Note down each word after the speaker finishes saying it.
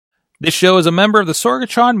This show is a member of the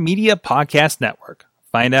Sorgatron Media Podcast Network.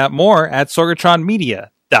 Find out more at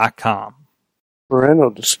sorgatronmedia.com. Parental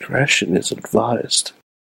discretion is advised.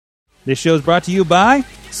 This show is brought to you by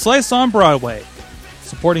Slice on Broadway,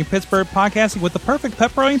 supporting Pittsburgh podcasting with the perfect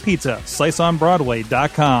pepperoni pizza.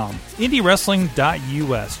 SliceOnBroadway.com.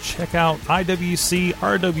 IndieWrestling.us. Check out IWC,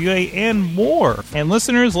 RWA, and more. And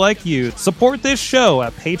listeners like you, support this show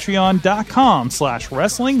at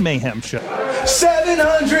Patreon.com/Wrestling Mayhem Show.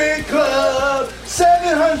 700 Club!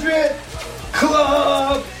 700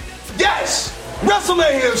 Club! Yes! Wrestle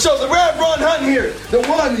Mayhem Show, the Rev Ron Hunt here, the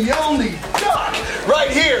one, the only, Doc,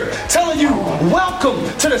 right here, telling you, welcome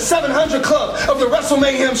to the 700 Club of the Wrestle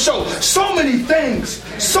Mayhem Show. So many things,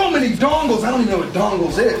 so many dongles. I don't even know what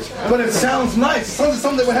dongles is, but it sounds nice. It sounds like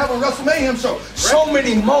something they would have on Wrestle Mayhem Show. So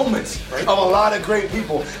many moments of a lot of great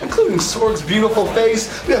people, including Sorg's beautiful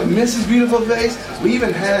face. We have Mrs. Beautiful Face. We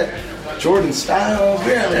even had Jordan Styles.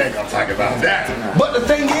 We ain't gonna talk about that. But the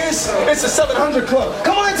thing is, it's the 700 Club.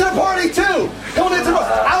 Come on into the party too. Come on into the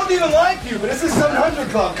party. I don't even like you, but it's the 700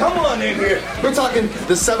 Club. Come on in here. We're talking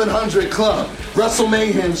the 700 Club, Wrestle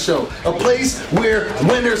Mayhem Show, a place where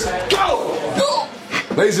winners go.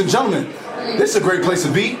 Ladies and gentlemen, this is a great place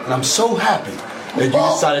to be, and I'm so happy that you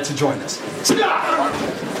decided to join us.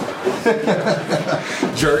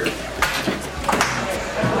 Jerk.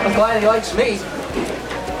 I'm glad he likes me.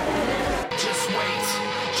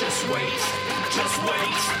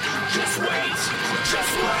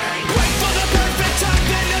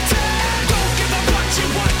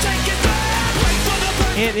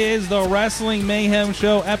 It is the Wrestling Mayhem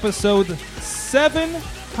Show, episode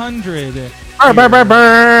 700. Mike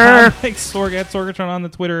Sorg at Sorgatron on the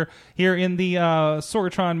Twitter here in the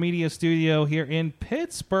Sorgatron Media Studio here in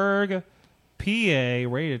Pittsburgh, PA,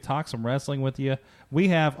 ready to talk some wrestling with you. We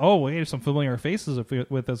have some familiar faces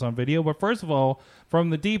with us on video, but first of all,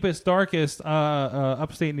 from the deepest, darkest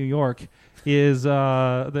upstate New York is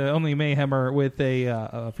the only Mayhemmer with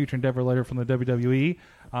a future endeavor letter from the WWE,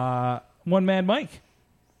 One Mad Mike.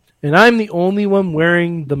 And I'm the only one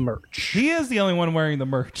wearing the merch. He is the only one wearing the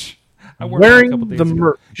merch. I wore wearing mine a couple days the ago.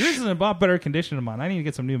 merch. Yours is in a lot better condition than mine. I need to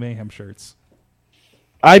get some new Mayhem shirts.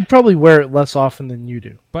 I'd probably wear it less often than you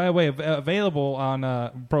do. By the way, available on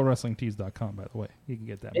ProWrestlingTees.com, by the way. You can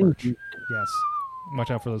get that merch. Yes.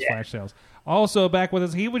 Watch out for those flash sales. Also back with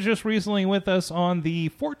us, he was just recently with us on the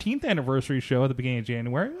 14th anniversary show at the beginning of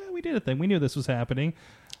January. We did a thing. We knew this was happening.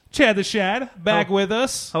 Chad the Shad, back with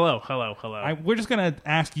us. Hello. We're just going to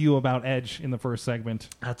ask you about Edge in the first segment.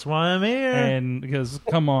 That's why I'm here. And because,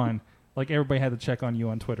 come on, like everybody had to check on you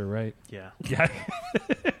on Twitter, right? Yeah.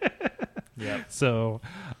 Yep. So,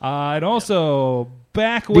 and also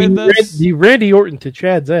back with us, the Randy Orton to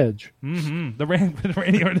Chad's Edge. Mm-hmm. The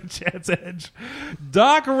Randy Orton to Chad's Edge.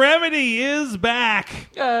 Doc Remedy is back.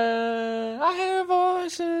 I hear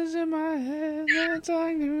voices in my head that talk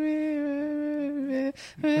to me.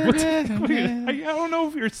 I don't know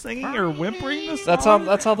if you're singing or whimpering the song.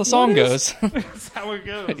 That's how the song goes. That's how it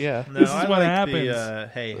goes. Yeah. No, This is I what like happens. The,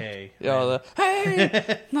 hey. Yo,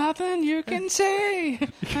 hey, nothing you can say.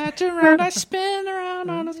 I turn around, I spin around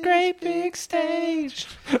on this great big stage.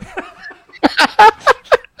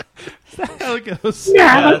 That's how it goes.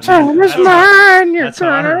 Yeah, the time is mine. You're that's how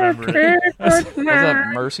I remember it. Was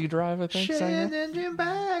that Mercy Drive, I think? Sang engine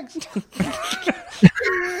bags.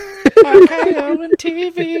 okay, and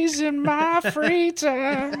TVs in my free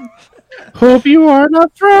time. Hope you are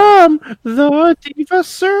not from the Diva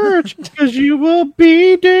Search, because you will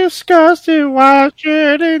be disgusted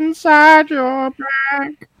watching inside your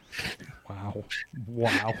bag.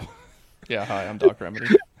 Wow. Yeah, hi, I'm Doc Remedy.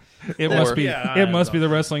 It must be the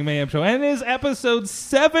Wrestling Mayhem Show. And it is episode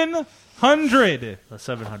 700. The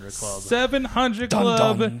 700 Club. 700 Dun,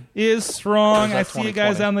 Club dun. is strong. I That see you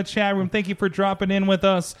guys 2020. down in the chat room. Thank you for dropping in with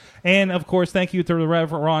us. And, of course, thank you to the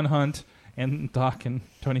Rev Ron Hunt and Doc and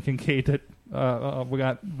Tony Kincaid that we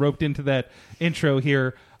got roped into that intro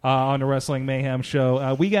here on the Wrestling Mayhem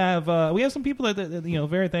Show. We have some people that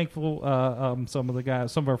very thankful. Some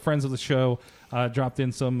of our friends of the show dropped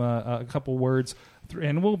in a couple words,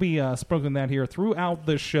 and we'll be sprinkling that here throughout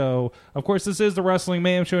the show. Of course, this is the Wrestling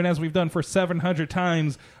Mayhem Show, and as we've done for 700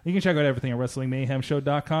 times, you can check out everything at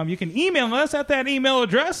WrestlingMayhemShow.com. You can email us at that email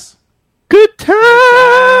address. Good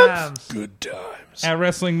times. At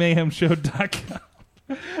WrestlingMayhemShow.com.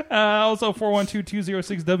 Also,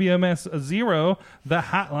 412-206-WMS0. The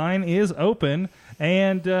hotline is open.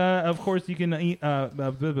 And, of course, you can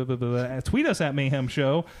tweet us at Mayhem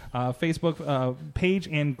Show, Facebook page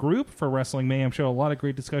and group for Wrestling Mayhem Show. A lot of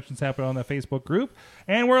great discussions happen on that Facebook group.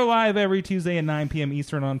 And we're live every Tuesday at 9 p.m.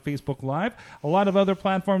 Eastern on Facebook Live. A lot of other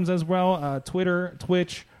platforms as well, Twitter,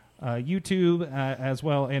 Twitch, YouTube as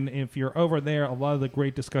well. And if you're over there, a lot of the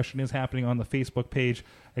great discussion is happening on the Facebook page,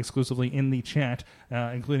 exclusively in the chat,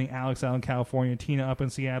 including Alex out in California, Tina up in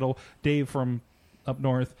Seattle, Dave from up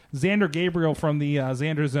north, Xander Gabriel from the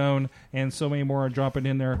Xander Zone, and so many more are dropping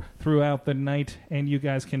in there throughout the night, and you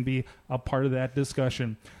guys can be a part of that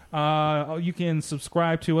discussion. You can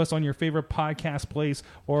subscribe to us on your favorite podcast place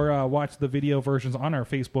or watch the video versions on our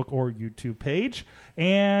Facebook or YouTube page.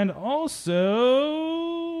 And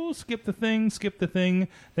also, skip the thing.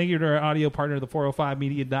 Thank you to our audio partner,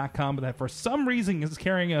 the405media.com, that for some reason is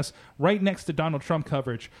carrying us right next to Donald Trump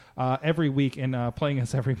coverage every week and playing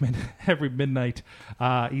us every midnight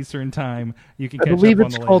Eastern time. You can catch I believe up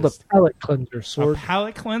on it's the called latest. a palate cleanser, Sword. A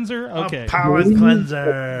palate cleanser? Okay. A palate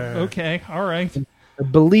cleanser. Okay, all right. I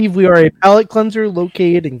believe we are a palate cleanser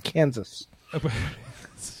located in Kansas.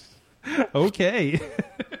 Okay.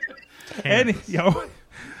 And,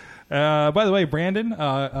 by the way, Brandon,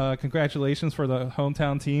 congratulations for the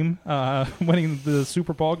hometown team winning the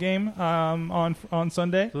Super Bowl game on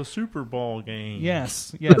Sunday. The Super Bowl game.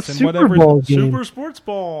 Yes, The and Super whatever Bowl game. Super Sports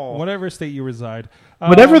Ball. whatever state you reside,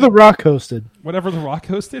 Whatever The Rock hosted. whatever the Rock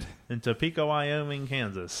hosted. In Topeka, Wyoming,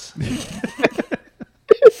 Kansas.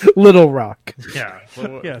 Little Rock. Yeah.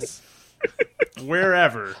 Yes.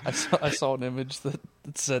 Wherever. I saw an image that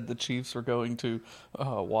said the Chiefs were going to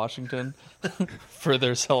Washington for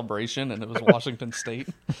their celebration, and it was Washington State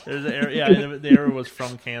There's an area, the area was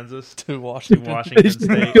from Kansas to to Washington. Washington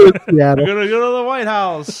State. Go to We're Seattle. going to go to the White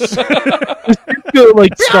House. Go to,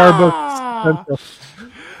 like Starbucks.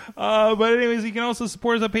 But anyways, you can also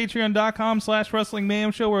support us at patreon.com/Wrestling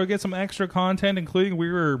Mayhem Show, where we'll get some extra content, including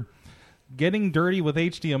we were getting dirty with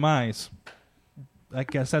HDMIs. I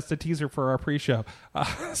guess that's the teaser for our pre-show.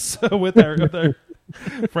 So with our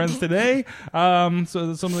friends today,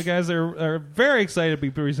 so some of the guys are very excited to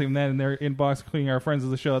be receiving that in their inbox, including our friends of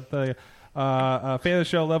the show at the fan of the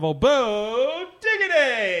show level. Bo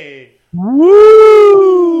Diggity!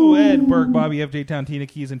 Woo! Ed Burke, Bobby FJ Town, Tina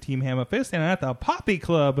Keys, and Team Hammer Fist. And at the Poppy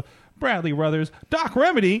Club, Bradley Ruthers, Doc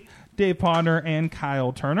Remedy, Dave Ponder, and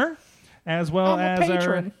Kyle Turner. As well I'm a as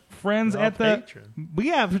patron. our friends You're a at the... patron. We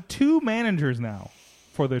have 2 managers now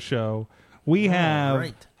for the show. We have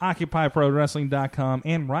right. OccupyProWrestling.com,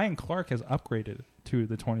 and Ryan Clark has upgraded to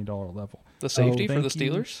the $20 level. The safety for thank the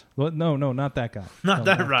you. Steelers? Well, no, not that guy. Not No,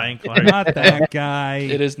 that Ryan guy. Clark. Not that guy.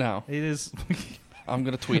 It is now. It is. I'm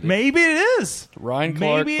going to tweet it. Maybe it is. Ryan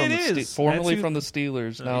Clark, Maybe from it the is. formerly That's from the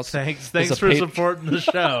Steelers. Now Thanks is a for pa- supporting the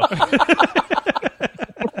show.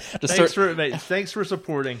 to start, Thanks for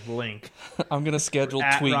supporting Link. I'm going to schedule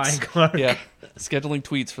At tweets. Ryan Clark. Yeah, scheduling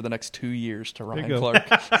tweets for the next 2 years to There Ryan you go.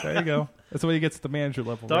 Clark. There you go. That's when he gets to the manager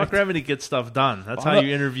level. Doc right? Remedy gets stuff done. That's Well, how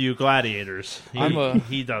you interview gladiators.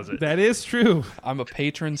 He does it. That is true. I'm a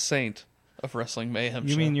patron saint of Wrestling Mayhem.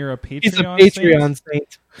 You Show. mean you're a Patreon? He's a Patreon saint?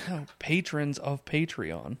 saint. No, patrons of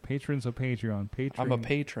Patreon. Patrons of Patreon. I'm a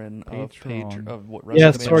patron Patron. of what Yeah,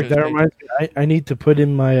 Wrestling sorry, Mayhem that Show is reminds me. I need to put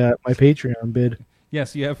in my my Patreon bid.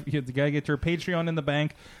 Yes, you got to get your Patreon in the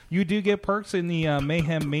bank. You do get perks in the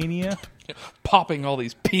Mayhem Mania. popping all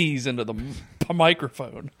these peas into the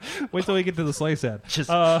microphone. Wait till we get to the slice ad. Just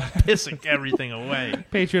pissing everything away.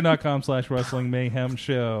 Patreon.com/Wrestling Mayhem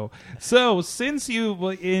Show. So, since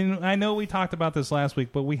I know we talked about this last week,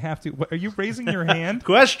 but we have to. Are you raising your hand?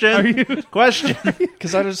 Question. Question.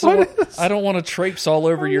 Because I just I don't want to traipse all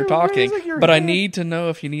over your you talking, raising your but I hand? need to know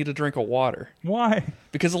if you need a drink of water. Why?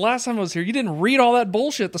 Because the last time I was here, you didn't read all that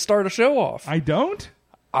bullshit to start a show off. I don't.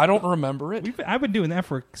 I don't remember it. I've been doing that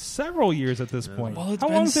for several years at this point. Well, it's How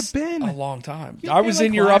been long has it been? A long time. You've I been was like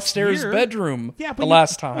in your last upstairs year. bedroom Yeah, the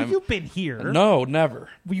last time. Well, you've been here. No, never.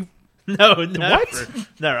 You, No, never. What?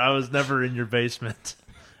 No, I was never in your basement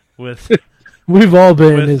with We've all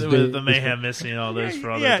been in his with the bid. Mayhem missing all those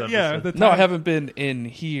for all yeah, those yeah. episodes. the No, I time- haven't been in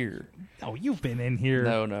here. No, you've been in here.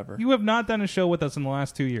 No, never. You have not done a show with us in the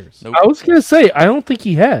last 2 years. Nope. I was gonna say I don't think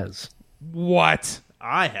he has. What?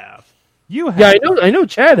 I have. You have. Yeah, I know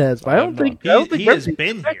Chad has, but I don't not. think I don't think He has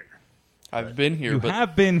Remedy- been here. I've been here, You but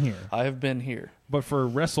have been here, I have been here. but for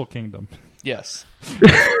Wrestle Kingdom. Yes.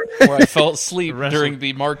 Where I fell asleep Wrestle- during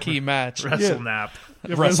the marquee match. Wrestle nap.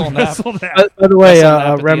 Wrestle nap. Wrestle Nap. By the way, Wrestle nap at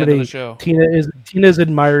the end of Remedy, the show. Tina's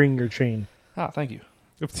admiring your chain. Ah, thank you.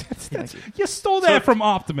 You stole that from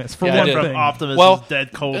Optimus for Yeah, I one did. From thing. Optimus' Well-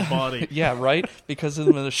 dead cold body. Yeah, right? Because of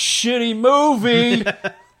the shitty movie.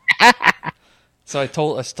 So I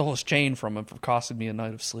stole his chain from him for costing me a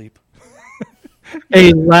night of sleep.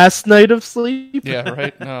 A last night of sleep. Yeah,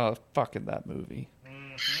 right? No, fucking that movie.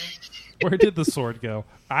 Where did the sword go?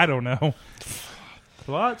 I don't know.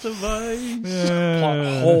 Lots of ice. Plot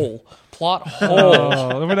hole. plot hole.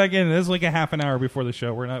 Oh, we're not getting this. Is like a half an hour before the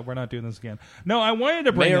show. We're not doing this again. No, I wanted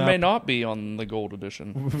to bring May or up, may not be on the gold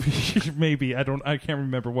edition. maybe I can't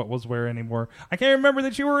remember what was where anymore. I can't remember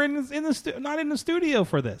that you were not in the studio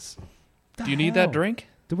for this. Do you need that drink?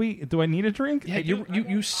 Do I need a drink? Yeah,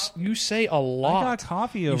 you say a lot. I got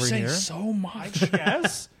coffee over you say here. so much.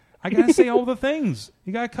 Yes. I gotta say all the things.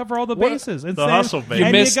 You gotta cover all the bases. And The hustle, baby.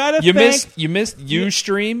 and you missed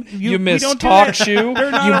Ustream. You we missed don't do that. TalkShoe.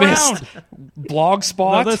 They're not You around. missed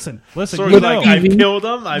Blogspot. No, listen. Sort You of like know, I've killed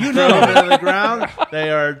them. I've thrown them into the ground.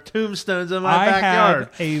 They are tombstones in my I backyard.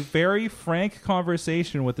 had a very frank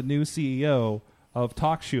conversation with the new CEO of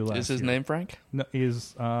TalkShoe last Is his year. name Frank?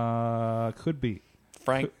 No, could be.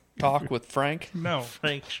 Frank Talk with Frank? No.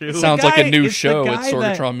 Frank Shoe. Sounds like a new show at guy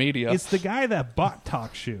Sorgatron Media. It's the guy that bought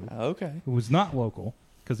TalkShoe, Okay. who was not local,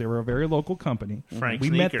 because they were a very local company. Frank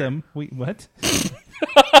We met Sneaker. them. What?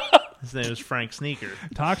 His name is Frank Sneaker.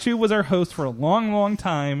 TalkShoe was our host for a long, long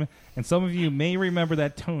time, and some of you may remember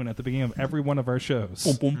that tone at the beginning of every one of our shows.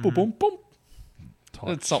 Boom, boom, boom, boom.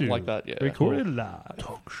 TalkShoe. It's something like that, yeah. Recorded live.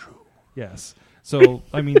 TalkShoe. Yes. So,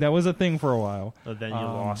 I mean, that was a thing for a while. But then you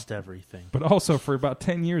lost everything. But also, for about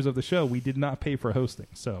 10 years of the show, we did not pay for hosting.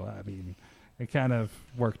 So, I mean, it kind of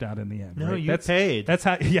worked out in the end. No, right? you paid. That's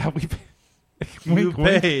how, yeah, we You wink,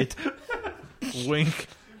 wink. paid. Wink.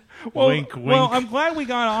 Well, wink, wink. Well, I'm glad we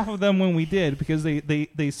got off of them when we did, because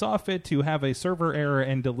they saw fit to have a server error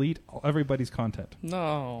and delete everybody's content.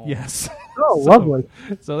 No. Yes. Oh, lovely.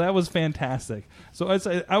 So that was fantastic. So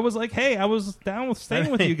I was like, hey, I was down with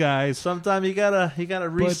staying with you guys. Sometime you gotta but,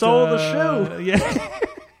 resole the shoe. Yeah.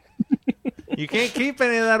 You can't keep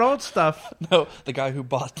any of that old stuff. No, the guy who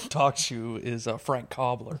bought TalkShoe is Frank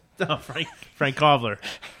Cobbler. No, Frank Cobbler.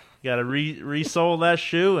 You gotta resole that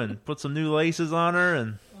shoe and put some new laces on her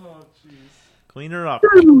and clean her up.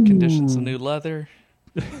 Condition some new leather.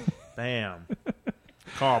 Bam.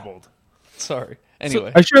 Cobbled. Sorry.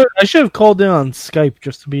 Anyway. I should have called in on Skype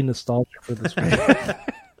just to be nostalgic for this one.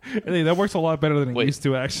 Hey, that works a lot better than it Wait. used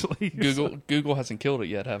to, actually. Google hasn't killed it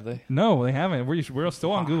yet, have they? No, they haven't. We're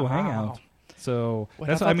still on Google Hangout. So Wait,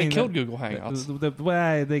 that's I what I thought mean. they killed Google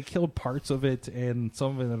Hangouts. They killed parts of it, and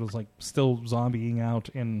some of it was like still zombieing out,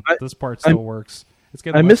 and I- this part still works. It's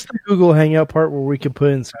getting I less- missed the Google Hangout part where we could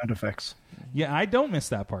put in sound effects. Yeah, I don't miss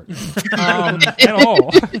that part at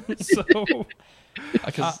all. So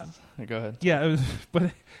Go ahead. yeah, it was,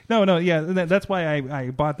 but no, yeah. That's why I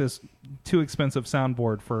bought this too expensive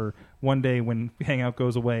soundboard for one day when Hangout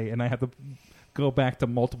goes away, and I have to go back to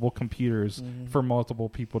multiple computers for multiple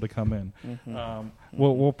people to come in.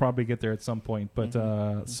 We'll probably get there at some point, but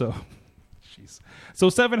so. Jeez. So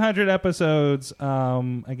 700 episodes.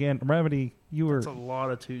 Again, Remedy, you were. It's a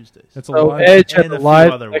lot of Tuesdays. It's a So lot. Edge had and a the few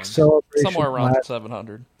live other next ones. celebration. Somewhere around last-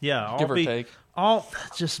 700. Yeah, Give or take.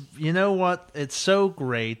 Just, you know what? It's so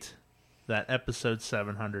great that episode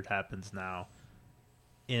 700 happens now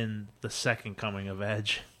in the second coming of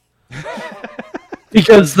Edge.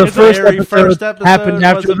 Because the very first episode happened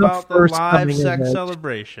after was the about the first live coming of sex Edge.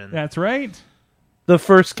 celebration. That's right. The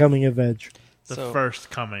first coming of Edge. The So- first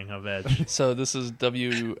coming of Edge. So this is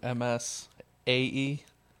WMS AE.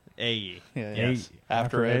 AE. Yeah, Yes.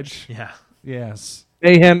 After Edge. Yeah. Yes.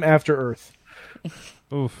 Mayhem After Earth.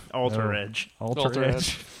 Oof. Alter No. Edge. Alter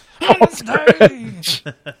Edge.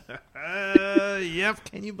 Yep.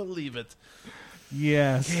 Can you believe it?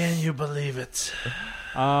 Yes. Can you believe it?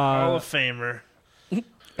 Hall of Famer.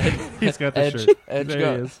 He's got the Edge, shirt. Edge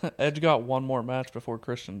There he is. got Edge got one more match before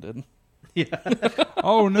Christian did.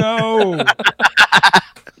 Oh no!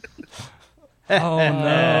 Oh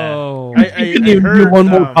no! You can even do one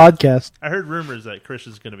more podcast. I heard rumors that Chris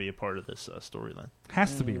is going to be a part of this storyline.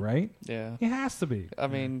 Has to be, right? Yeah. It has to be. I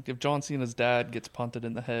mean, if John Cena's dad gets punted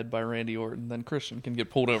in the head by Randy Orton, then Christian can get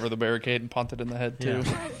pulled over the barricade and punted in the head too.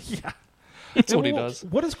 Yeah. That's what he Well, does.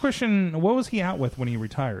 What is Christian? What was he out with when he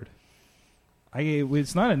retired?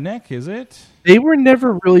 It's not a neck, is it? They were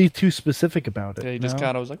never really too specific about Yeah, it. he just No.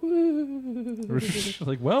 kind of was like, "Woo."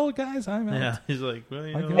 Like, well, guys, I'm out. Yeah, he's like, well,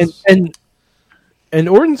 you I know, guess- And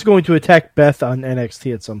Orton's going to attack Beth on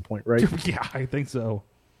NXT at some point, right? Yeah, I think so.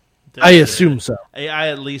 I assume so. I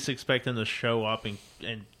at least expect him to show up and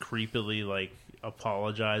creepily like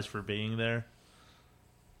apologize for being there.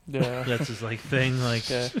 Yeah. That's his like thing. Like,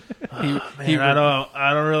 Yeah. man,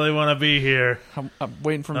 I don't really want to be here. I'm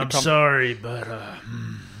waiting for him I'm to come. sorry, but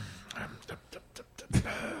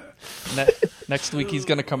Next week he's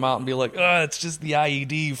gonna come out and be like, it's just the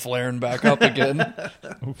IED flaring back up again.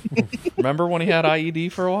 Remember when he had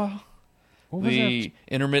IED for a while? What was The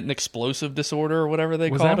intermittent explosive disorder or whatever they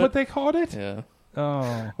that? Was called that it. what they called it? Yeah.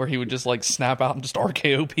 Oh, Where he would just like snap out and just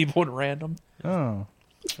RKO people at random. oh.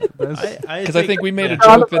 Because I think we made a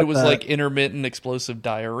joke that it was like intermittent explosive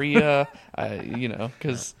diarrhea.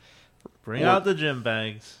 Because bring out the gym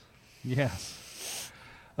bags. Yes.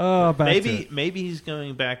 Oh, maybe he's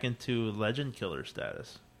going back into legend killer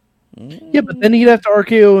status. Yeah, but then he'd have to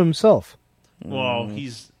RKO himself. Well,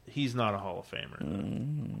 he's not a Hall of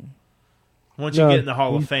Famer. Once you get in the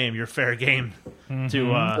Hall of Fame, you're fair game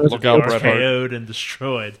to Look be out, Bret Hart. RKO'd and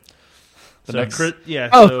destroyed. So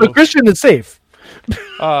Christian is safe.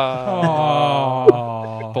 But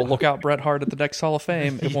look out, Bret Hart at the next Hall of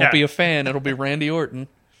Fame. It won't be a fan. It'll be Randy Orton.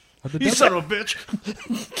 You son of a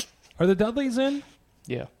bitch. Are the Dudleys in?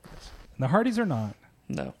 Yeah. The Hardys are not.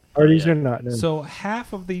 No. Hardys are not. No. So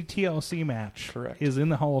half of the TLC match is in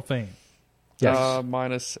the Hall of Fame. Yes.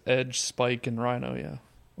 Minus Edge, Spike, and Rhino, yeah.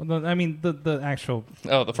 Well, I mean, the actual...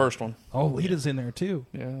 Oh, the first one. Oh, Lita's in there, too.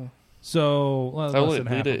 Yeah. So...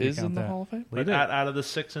 Lita is in the Hall of Fame? But out of the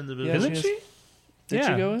 6 individuals. Isn't she? Did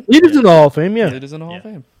she go in? Lita's in the Hall of Fame, yeah. Lita's in the Hall of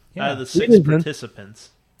Fame. Yeah. Out of the 6 participants,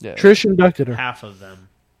 Trish inducted her. half of them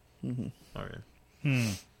are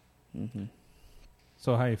in.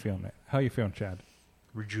 So how you feeling, man? How you feeling, Chad?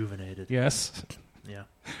 Rejuvenated. Yes. Yeah.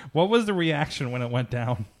 What was the reaction when it went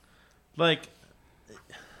down? Like,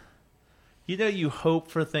 you hope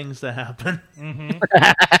for things to happen.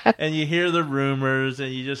 And you hear the rumors,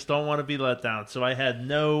 and you just don't want to be let down. So I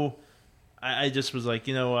had I just was like,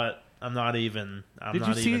 you know what? I'm not even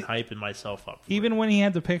hyping myself up. Even when he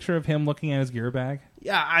had the picture of him looking at his gear bag?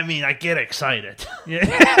 Yeah, I mean, I get excited.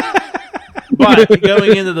 But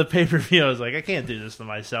going into the pay-per-view, I was like, I can't do this to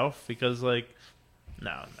myself because, like,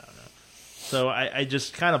 no. So I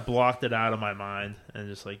just kind of blocked it out of my mind and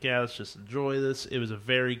just like, yeah, let's just enjoy this. It was a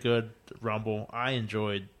very good Rumble. I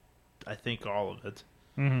enjoyed, I think, all of it.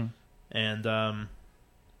 And,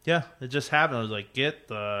 yeah, it just happened. I was like, get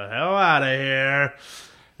the hell out of here.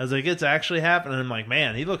 I was like, it's actually happening. I'm like,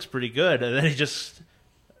 man, he looks pretty good. And then he just...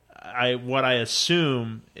 what I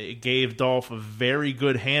assume it gave Dolph a very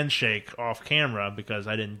good handshake off camera because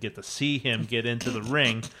I didn't get to see him get into the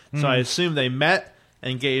ring. So I assume they met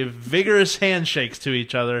and gave vigorous handshakes to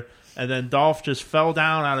each other, and then Dolph just fell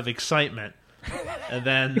down out of excitement. And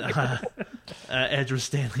then Edge was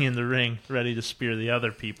standing in the ring ready to spear the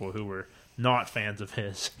other people who were not fans of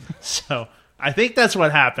his. So I think that's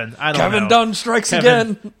what happened. I don't know. Kevin Dunn strikes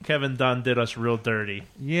again. Kevin Dunn did us real dirty.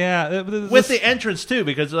 Yeah. With the entrance, too,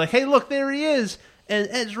 because they're like, hey, look, there he is. And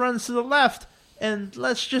Edge runs to the left, and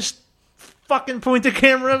let's just fucking point the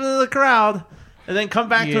camera over to the crowd and then come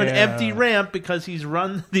back to an empty ramp because he's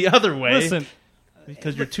run the other way. Listen.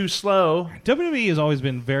 Because you're too slow. WWE has always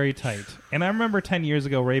been very tight. And I remember 10 years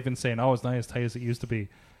ago, Raven saying, oh, it's not as tight as it used to be.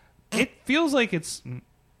 It feels like it's...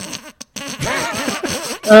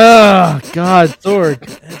 Oh, God, Sorg.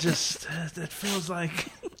 It feels like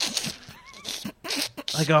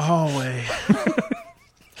a hallway.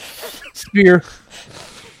 Spear.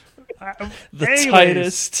 The Anyways.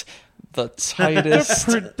 tightest The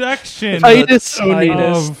production Tightest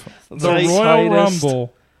of the Royal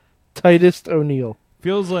Rumble Tightest O'Neil.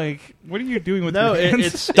 feels like... What are you doing with No, your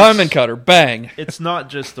hands? it's Diamond Cutter, bang. It's not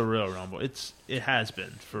just the Royal Rumble. It has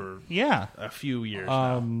been for a few years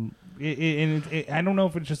now. I don't know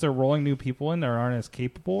if it's just they're rolling new people in that aren't as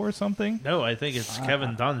capable or something. No, I think it's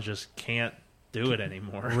Kevin Dunn just can't do it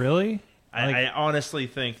anymore. Really? I honestly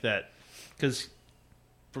think that because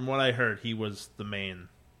from what I heard, he was the main.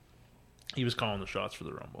 He was calling the shots for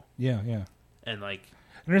the Rumble. Yeah. And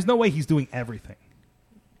And there's no way he's doing everything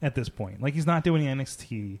at this point. Like he's not doing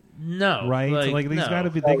NXT. No, right? Like these got to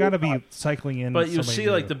be. They got to be cycling in. But you'll somebody see,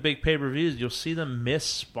 like new. the big pay-per-views, you'll see them miss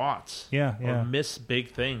spots. Yeah. Or miss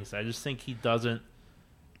big things. I just think he doesn't.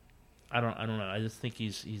 I don't know. I just think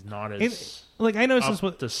he's not as I noticed up this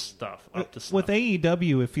with to stuff. with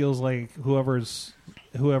AEW. It feels like whoever's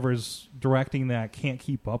directing that can't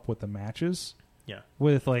keep up with the matches. Yeah.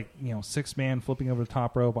 With 6-man flipping over the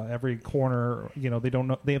top rope on every corner, they don't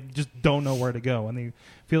know. They just don't know where to go, and they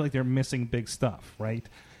feel like they're missing big stuff, right?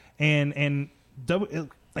 And yeah,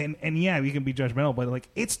 you can be judgmental, but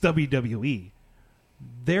it's WWE.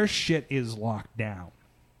 Their shit is locked down,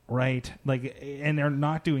 right? And they're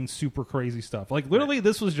not doing super crazy stuff. Literally,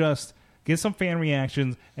 this was just get some fan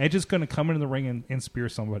reactions. Edge is going to come into the ring and spear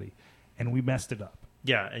somebody, and we messed it up.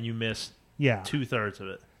 Yeah, and you missed 2/3 of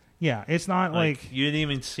it. Yeah, it's not like you didn't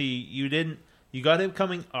even see. You got him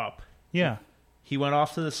coming up. Yeah, he went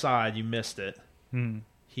off to the side. You missed it.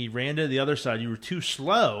 He ran to the other side. You were too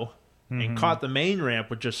slow and caught the main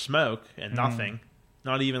ramp with just smoke and nothing.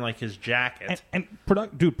 Not even like his jacket. And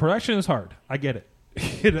production is hard. I get it.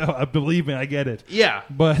 Believe me, I get it. Yeah,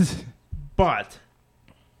 but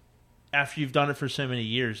after you've done it for so many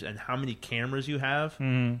years and how many cameras you have,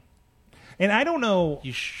 And I don't know.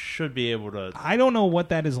 you should be able to. I don't know what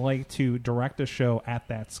that is like to direct a show at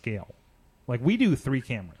that scale. Like we do 3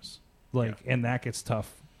 cameras, and that gets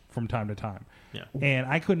tough from time to time. Yeah. And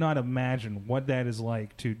I could not imagine what that is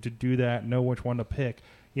like to do that, know which one to pick.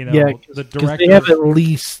 You know, Yeah, the because director. they have at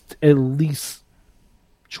least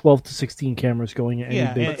 12 to 16 cameras going at Yeah,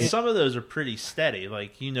 any big and- thing. Some of those are pretty steady,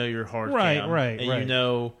 like your hard Right, cam, right, and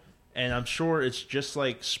right. and I'm sure it's just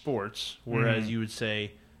like sports, whereas you would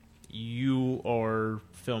say you are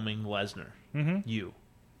filming Lesnar, you're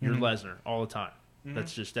Lesnar all the time.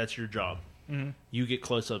 That's your job. You get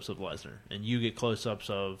close-ups of Lesnar, and you get close-ups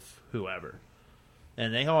of whoever,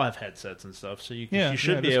 and they all have headsets and stuff, so you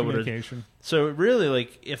should be there's able to. communication. So really,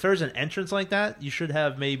 like if there's an entrance like that, you should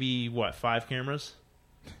have maybe 5 cameras.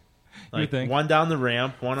 Like think. one down the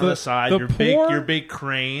ramp, one on The- the side, the your poor- big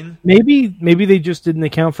crane. Maybe they just didn't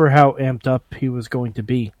account for how amped up he was going to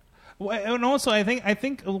be. Well, and also, I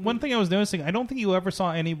think one thing I was noticing, I don't think you ever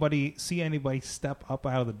saw anybody step up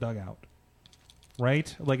out of the dugout.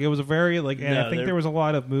 Right? Like it was a very and No, I think there was a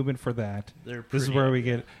lot of movement for that. They're This is pretty where we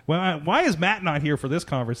get. Well, why is Matt not here for this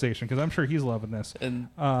conversation? Because I'm sure he's loving this. And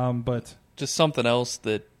But just something else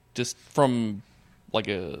that just from like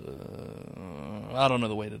a I don't know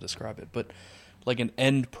the way to describe it, but like an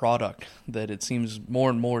end product that it seems more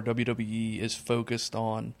and more WWE is focused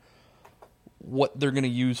on what they're going to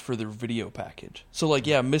use for their video package. So like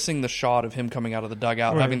missing the shot of him coming out of the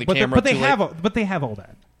dugout, having the camera but they too have late. but they have all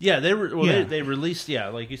that. Yeah, they were. Well, Yeah. they released. Yeah,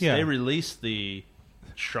 like you said, Yeah. they released the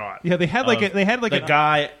shot. Yeah, they had like of they had like the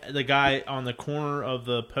a, guy on the corner of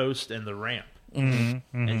the post and the ramp, and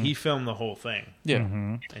he filmed the whole thing. Yeah.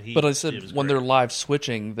 And But I it said was when great. they're live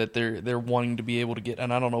switching that they're wanting to be able to get,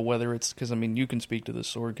 and I don't know whether it's because I mean you can speak to this,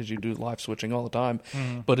 Sword, because you do live switching all the time.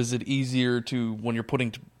 But is it easier to when you're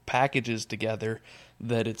putting packages together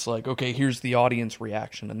that it's like, okay, here's the audience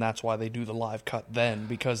reaction, and that's why they do the live cut then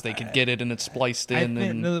because they could get it and it's spliced I in. think,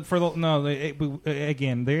 And no, for the no,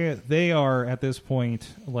 again, they are at this point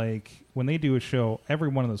like when they do a show, every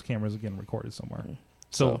one of those cameras is getting recorded somewhere.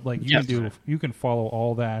 So like you can follow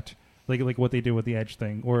all that, like what they do with the Edge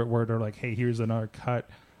thing, where they're like, hey, here's another cut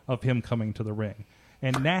of him coming to the ring,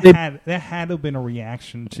 and that had to have been a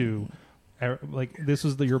reaction to. Like this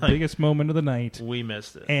is your biggest moment of the night, we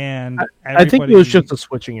missed it. and I think it was just a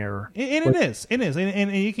switching error. And it is,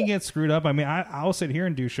 and you can get screwed up. I mean, I'll sit here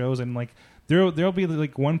and do shows, and like there'll be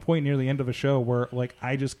like one point near the end of a show where like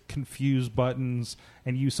I just confuse buttons,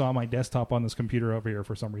 and you saw my desktop on this computer over here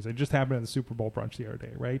for some reason. It just happened at the Super Bowl brunch the other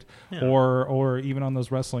day, right? Yeah. Or even on those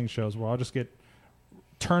wrestling shows where I'll just get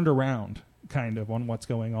turned around kind of on what's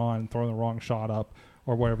going on, throwing the wrong shot up.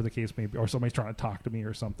 Or whatever the case may be, or somebody's trying to talk to me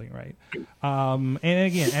or something, right? And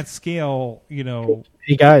again, at scale,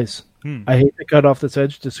 Hey guys, I hate to cut off this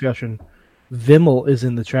Edge discussion. Vimmel is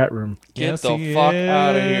in the chat room. get yes, the he fuck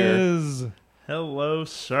out of here, is. Hello,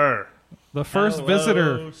 sir. The first Hello,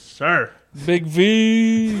 visitor. sir. Big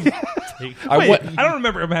V. I Wait, went. I don't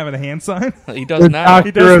remember him having a hand sign. He The does now.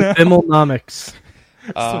 doctor does of Vimmelnomics.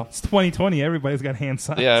 It's 2020. Everybody's got hand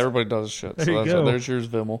signs. Yeah, everybody does shit. There So you that's go. there's yours,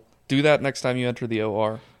 Vimmel. Do that next time you enter the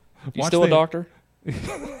OR. You Watch still a the- doctor?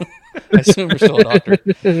 I assume you're still a doctor.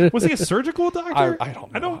 Was he a surgical doctor? I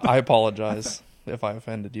don't know. I apologize if I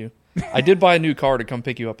offended you. I did buy a new car to come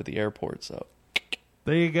pick you up at the airport, so.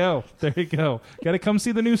 There you go. There you go. Got to come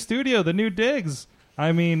see the new studio, the new digs.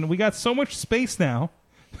 I mean, we got so much space now.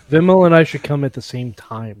 Vimmel and I should come at the same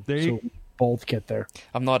time, There so you- we both get there.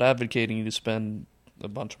 I'm not advocating you to spend a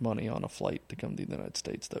bunch of money on a flight to come to the United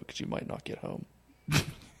States, though, because you might not get home.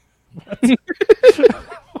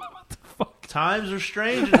 Times are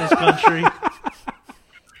strange in this country.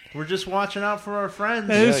 We're just watching out for our friends.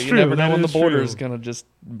 That is you true. never know That when the is border true. is going to just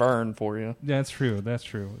burn for you. That's true. That's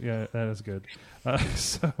true. Yeah, that is good.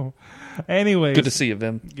 So, anyways, Good to see you,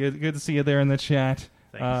 Vim. Good to see you there in the chat.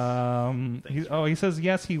 Thanks. He says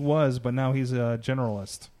yes, he was, but now he's a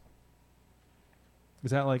generalist.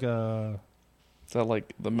 Is that like a? Is that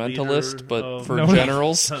like the Leader mentalist, but of- for No.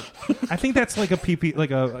 generals? I think that's like a PP, like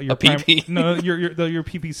your A PP? No, your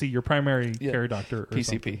PPC, your primary Yeah. care doctor. Or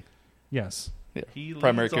something. PCP. Yes. Yeah. He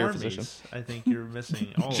Primary leads care armies. physician. I think you're missing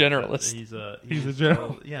all Generalist. Of that. He's a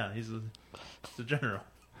general. Yeah, he's a general.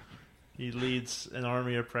 He leads an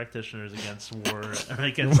army of practitioners against war,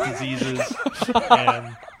 against diseases,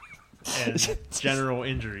 and general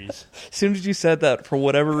injuries. As soon as you said that, for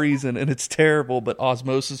whatever reason, and it's terrible, but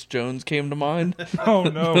Osmosis Jones came to mind. Oh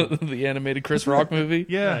no. The animated Chris Rock movie.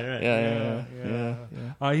 Yeah. Right, right.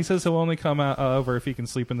 Yeah. He says he'll only come over if he can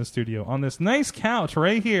sleep in the studio on this nice couch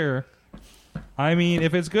right here. I mean,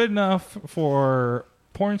 if it's good enough for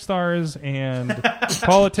porn stars and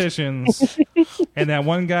politicians, and that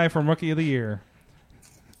one guy from Rookie of the Year.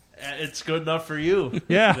 It's good enough for you.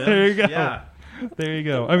 Yeah, Vince. there you go. Yeah. There you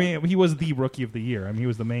go. I mean, he was the Rookie of the Year. I mean, he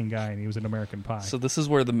was the main guy, and he was in American Pie. So this is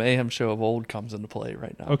where the Mayhem Show of old comes into play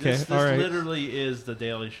right now. Okay, This all right. literally is the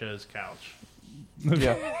Daily Show's couch.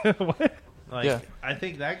 Yeah. What? Like, Yeah. I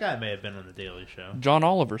think that guy may have been on the Daily Show. John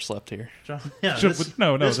Oliver slept here. Yeah, Should- this,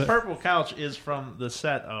 no, this that- purple couch is from the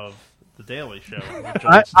set of the Daily Show.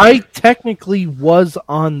 I technically was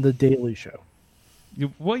on the Daily Show.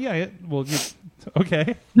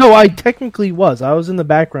 Okay. No, I technically was. I was in the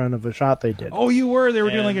background of a shot they did. Oh, you were. They were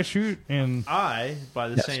doing And- like a shoot, and I, by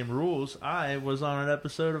the Yes. same rules, I was on an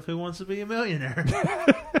episode of Who Wants to Be a Millionaire.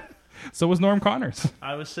 so was Norm Connors.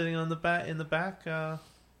 I was sitting on the back row.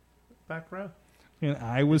 And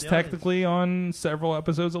I was In the audience. technically on several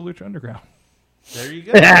episodes of Lucha Underground. There you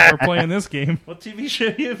go. We're playing this game. What TV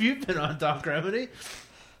show have you been on, Doc Remedy?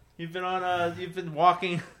 You've been on. You've been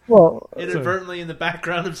walking Well, inadvertently in the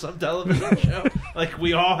background of some television show, like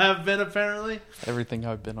we all have been apparently. Everything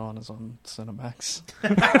I've been on is on Cinemax.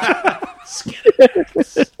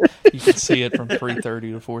 You can see it from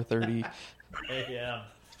 3:30 to 4:30. Yeah.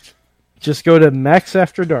 just go to Max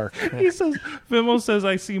After Dark. He says, Vimo says,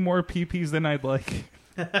 I see more PPs than I'd like.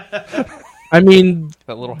 I mean,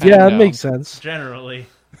 That little yeah, hang it down. makes sense. Generally,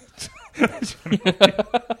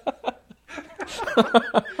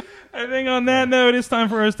 I think on that note, it's time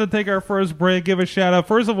for us to take our first break. Give a shout out.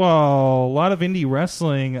 First of all, a lot of indie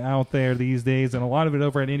wrestling out there these days, and a lot of it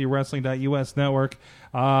over at IndieWrestling.us network,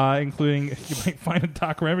 including you might find a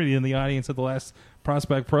Doc Remedy in the audience at the last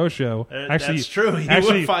Prospect Pro show. that's true. You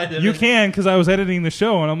actually, would find him you in- can because I was editing the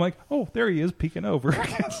show, and I'm like, oh, there he is, peeking over.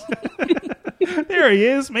 There he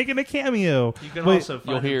is, making a cameo. you can But- also you'll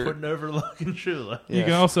find hear- him putting over Logan Shula. You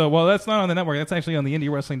can also, well, that's not on the network. That's actually on the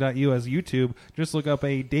IndieWrestling.us YouTube. Just look up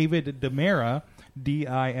a David Demera,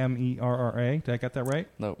 Dimerra. Did I get that right?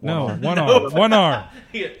 No, No, one one R. One R.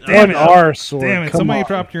 Damn it. R sword. Damn it. Come Somebody on.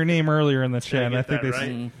 dropped your name earlier in the chat. and I think they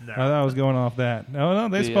right? I thought I was going off that. No,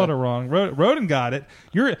 they Yeah. spelled it wrong. Roden got it.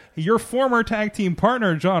 Your former tag team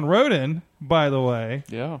partner, John Roden, by the way.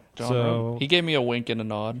 Yeah, John So- Roden. He gave me a wink and a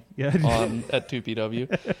nod Yeah. at 2PW.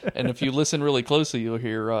 And if you listen really closely, you'll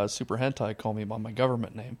hear Super Hentai call me by my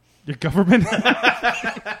government name. Your government.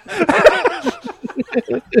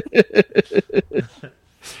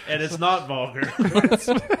 And it's not vulgar.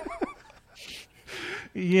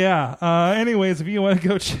 Yeah. Anyways, if you want to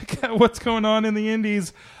go check out what's going on in the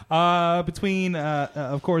indies between,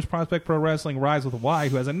 of course, Prospect Pro Wrestling Rise with a Y,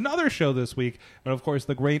 who has another show this week, but of course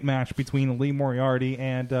the great match between Lee Moriarty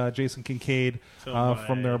and Jason Kincaid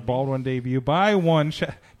from their Baldwin debut by one.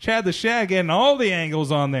 Chad the Shag getting all the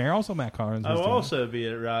angles on there. Also Matt Collins. I was will doing it. also be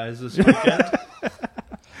at Rise this weekend.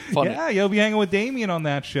 Funny. Yeah, you'll be hanging with Damien on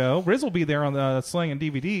that show. Riz will be there on the Slang and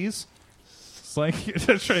DVDs. Slang,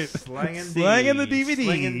 that's right. Slanging the D's. DVDs.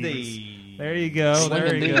 Slanging D's. There you go. There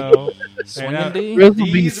Slinging you D. go. Swinging D? Riz will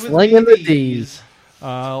be D's with slinging the DVDs. D's.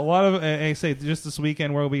 A lot of, I say, just this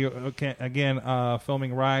weekend we'll be again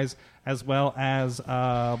filming Rise as well as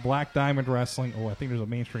Black Diamond Wrestling. Oh, I think there's a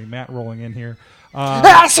mainstream Matt rolling in here.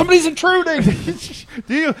 Somebody's intruding!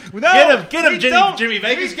 Do you? No, Get him, we Jimmy- don't- Jimmy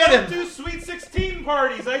Vegas, we get don't him. do Sweet 16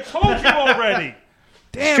 parties. I told you already.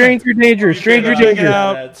 Damn it. Stranger danger, stranger Check Check it danger.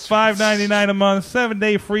 out. That's- $5.99 a month,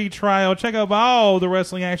 7-day free trial. Check out all the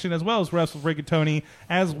wrestling action as well as Wrestle Freak and Tony,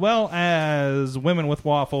 as well as Women with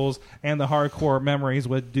Waffles and the Hardcore Memories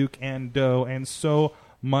with Duke and Doe, and so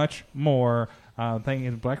much more. Thank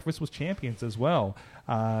you. Breakfast with Champions as well.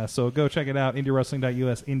 So go check it out.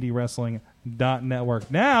 IndieWrestling.us,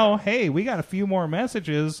 IndieWrestling.network. Now, hey, we got a few more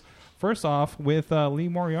messages. First off, with Lee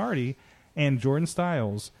Moriarty and Jordan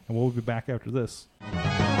Styles, and we'll be back after this.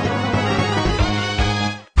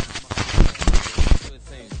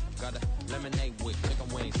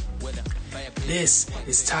 This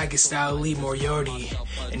is Tiger Style Lee Moriarty,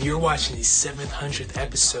 and you're watching the 700th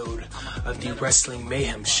episode of the Wrestling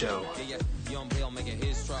Mayhem Show.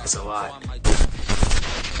 That's a lot.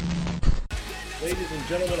 Ladies and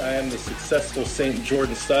gentlemen, I am the successful St.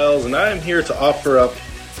 Jordan Styles, and I am here to offer up,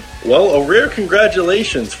 well, a rare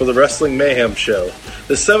congratulations for the Wrestling Mayhem Show.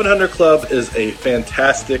 The 700 Club is a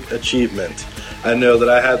fantastic achievement. I know that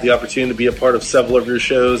I had the opportunity to be a part of several of your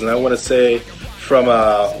shows, and I want to say, from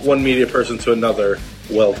one media person to another,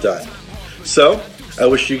 well done. So, I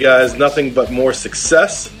wish you guys nothing but more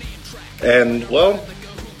success, and, well,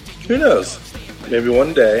 who knows? Maybe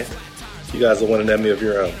one day, you guys will win an Emmy of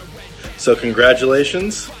your own. So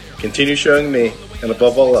congratulations, continue showing me, and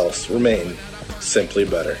above all else, remain simply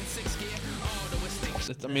better.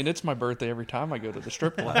 It's my birthday every time I go to the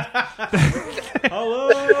strip club. Hello.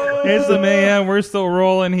 It's the Mayhem. We're still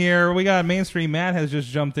rolling here. We got Mainstream Matt has just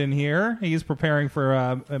jumped in here. He's preparing for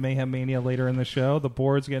a Mayhem Mania later in the show. The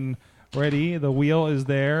board's getting ready. The wheel is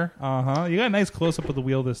there. You got a nice close up of the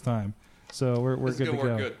wheel this time. So we're good to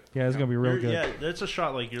go. Good. Yeah, it's gonna be real good. Yeah, that's a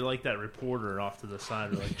shot like you're like that reporter off to the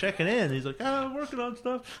side, like checking in. He's like, I'm working on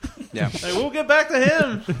stuff. Yeah. Hey, we'll get back to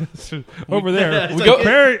him. Over there, Yeah, it's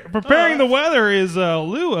like, preparing the weather is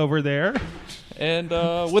Lou over there. And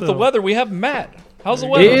with the weather, we have Matt. How's the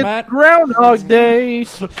weather, It's Matt? Groundhog Day.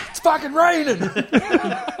 It's fucking raining.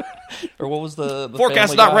 Or what was the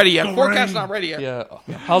Forecast's Family not Guy? ready yet. Forecast's not ready yet. Yeah.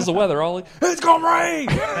 How's the weather, Ollie? It's gonna rain.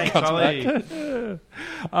 Thanks, Ollie.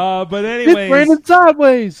 But It's anyways, raining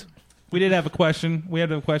sideways. we did have a question. We had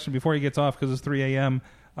a question before he gets off because it's 3 a.m.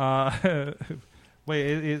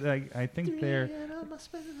 Wait, I think they're.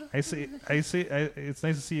 It's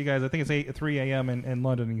nice to see you guys. I think it's 3 a.m. in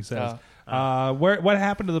London. He says. What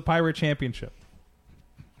happened to the Pirate Championship?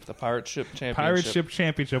 The Pirate Ship Championship. Pirate Ship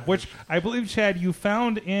Championship, which I believe, Chad, you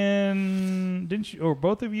found in, didn't you, or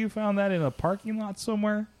both of you found that in a parking lot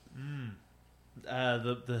somewhere?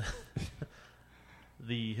 The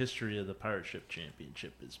the history of the Pirate Ship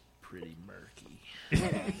Championship is pretty murky.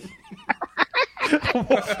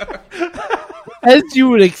 As you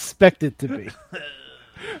would expect it to be.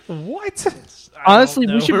 What? Honestly,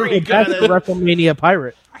 we should bring it back to WrestleMania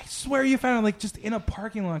Pirate. I swear you found it like just in a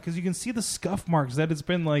parking lot because you can see the scuff marks that it's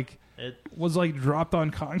been like was like dropped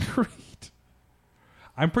on concrete.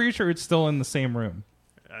 I'm pretty sure it's still in the same room.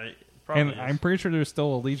 I'm pretty sure there's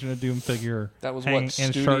still a Legion of Doom figure. That was and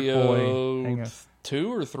Studio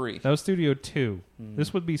 2 or 3? That was Studio 2.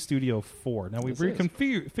 This would be Studio 4. Now we've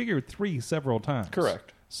reconfigured 3 several times.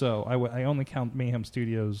 Correct. So I only count Mayhem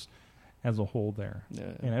Studios as a whole there. Yeah.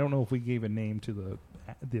 And I don't know if we gave a name to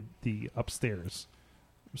the upstairs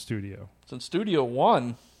studio. So in Studio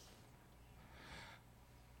 1,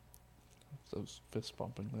 those fist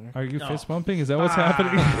bumping there. Are you fist bumping? Is that what's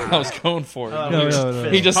happening? I was going for it. No.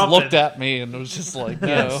 He just looked at me and was just like,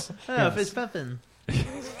 Yes. Fist bumping.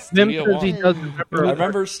 Studio Because he 1. doesn't remember. I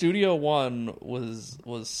remember Studio 1 was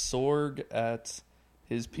Sorg at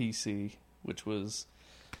his PC, which was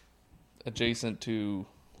adjacent to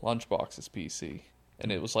Lunchbox's PC,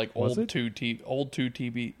 and it was like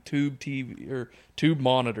tube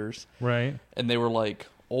monitors, Right. and they were like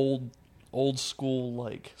old school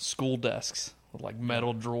like school desks with like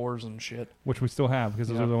metal drawers and shit. Which we still have because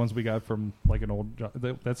those are the ones we got from like an old job.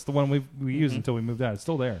 That's the one we used until we moved out. It's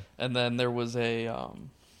still there. And then there was a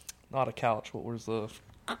not a couch. What was the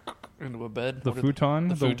into a bed? The futon?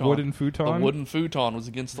 The wooden futon? The wooden futon was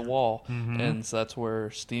against the wall, and so that's where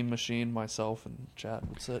Steam Machine, myself, and Chad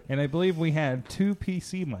would sit. And I believe we had 2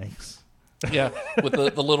 PC mics. Yeah, with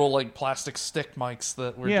the little like plastic stick mics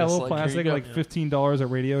that were Yeah, just a little like, here you plastic, go. like $15 at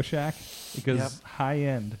Radio Shack because high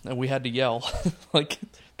end. And we had to yell, like,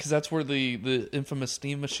 because that's where the infamous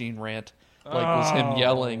Steam Machine rant, was him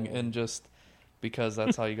yelling, and just because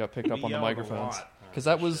that's how you got picked up on the microphones. Because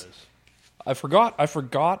that was, I forgot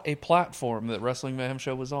a platform that Wrestling Mayhem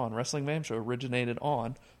Show was on. Wrestling Mayhem Show originated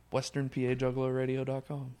on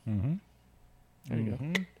WesternPAJugglerRadio.com. Mm-hmm. There you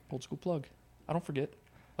go, old school plug. I don't forget,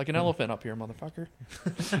 like an elephant up here, motherfucker.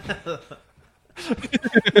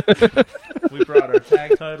 We brought our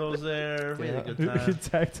tag titles there. We had a good time.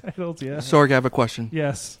 Tag titles, yeah. Sorg, I have a question.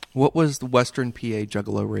 Yes. What was the Western PA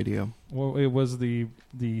Juggalo Radio? Well, it was the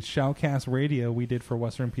Shoutcast radio we did for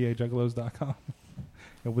WesternPAJuggalos.com.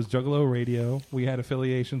 It was Juggalo Radio. We had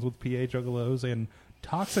affiliations with PA Juggalos and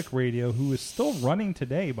Toxic Radio, who is still running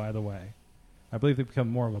today, by the way. I believe they've become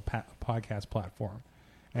more of a podcast platform.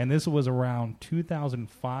 And this was around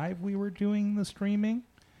 2005 we were doing the streaming.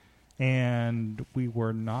 And we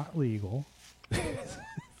were not legal.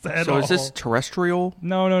 So is this terrestrial?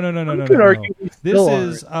 No. argue we This still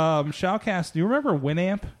is Shoutcast. Do you remember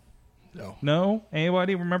Winamp? No. No?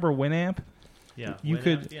 Anybody remember Winamp? Yeah, You Winamp,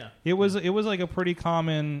 could. Yeah, It was like a pretty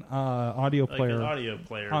common audio like player. an audio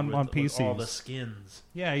player on with PCs. all the skins.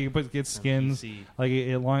 Yeah, you could get skins. PC.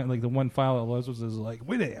 Like like the one file it was like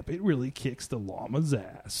Winamp. It really kicks the llama's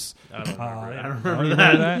ass. I don't remember. I don't you remember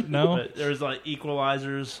remember that. No. But there was like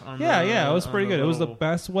equalizers. On Yeah, it was on pretty the good. It was the little-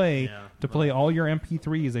 best way Yeah. to play all your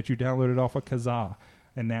MP3s that you downloaded off of Kazaa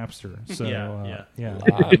and Napster. So Yeah.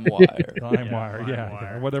 LimeWire. LimeWire,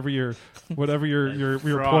 yeah. LimeWire. Whatever your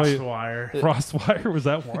Frostwire. Frostwire, was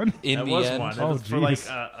that one? In That the was end, one. It Oh, was for like geez.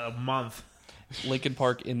 a month. Linkin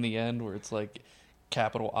Park in the end, where it's like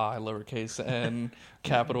capital I, lowercase n,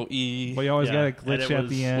 capital E, But you always Yeah, got a and glitch it at was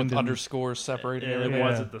the end. with and- underscores separating And it everything. Yeah.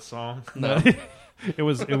 wasn't the song. No. It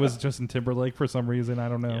was Justin Timberlake for some reason. I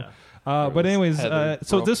don't know. Yeah. But anyways, Heather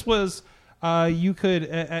so Brooke. this was you could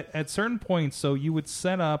at certain points. So you would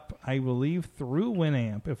set up, I believe, through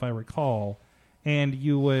Winamp, if I recall, and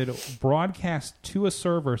you would broadcast to a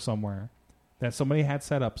server somewhere that somebody had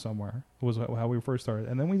set up somewhere. Was how we first started,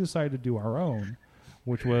 and then we decided to do our own,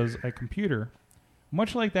 which was a computer,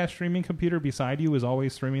 much like that streaming computer beside you is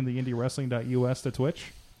always streaming the IndieWrestling.us to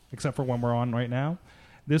Twitch, except for when we're on right now.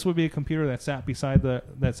 This would be a computer that sat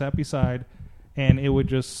beside, and it would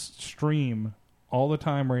just stream all the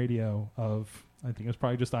time radio of, I think it was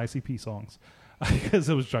probably just ICP songs, because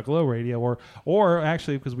it was Juggalo Radio, or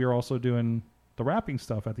actually because we were also doing the rapping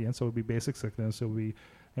stuff at the end, so it would be Basic Sickness, it would be,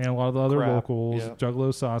 and a lot of the other Crap, locals, yeah.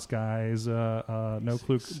 Juggalo Sauce Guys,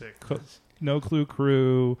 No Clue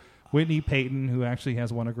Crew, Whitney Payton, who actually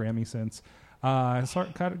has won a Grammy since. I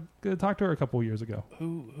talked to her a couple of years ago.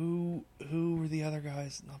 Who were the other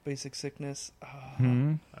guys? Not Basic Sickness.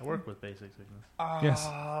 I work with Basic Sickness. Yes.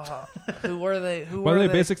 Who were they? By the way,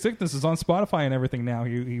 Basic Sickness is on Spotify and everything now.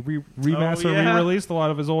 He re-released a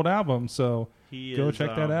lot of his old albums, so go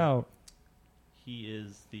check that out. He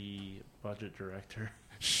is the budget director.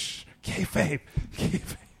 Shh, kayfabe.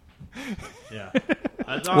 Yeah.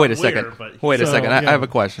 Wait a second. I have a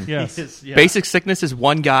question. Yes. Basic Sickness is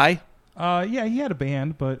one guy? Yeah, he had a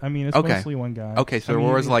band, but I mean, it's Okay. mostly one guy. Okay, so I mean,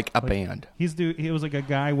 there was like a band. He was like a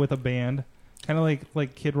guy with a band, kind of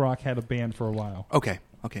like Kid Rock had a band for a while. Okay.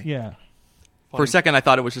 Yeah. For a second, I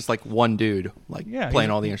thought it was just like one dude, like Yeah, playing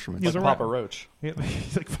he's- all the instruments. he's a Papa Roach.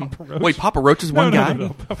 He's like Papa Roach. Wait, Papa Roach is one guy? No.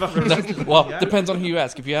 Papa Roach. Well, depends on who you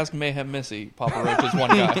ask. If you ask Mayhem Missy, Papa Roach is one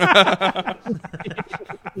guy.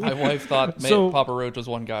 My wife thought Papa Roach was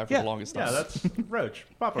one guy for the longest time. Yeah, that's Roach.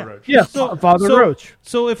 Papa Roach. Yeah, Father Roach.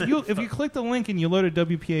 So if you click the link and you loaded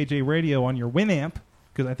WPAJ Radio on your Winamp,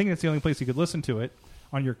 because I think that's the only place you could listen to it,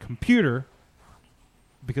 on your computer,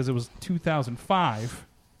 because it was 2005.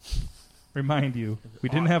 Remind you, we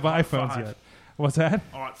didn't have iPhones yet. What's that?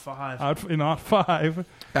 Aught 5. In Aught 5.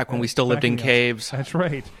 Back when we still lived in caves. That's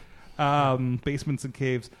right. Basements and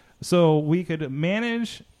caves. So we could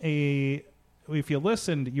manage if you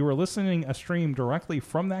listened, you were listening a stream directly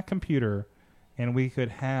from that computer, and we could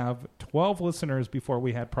have 12 listeners before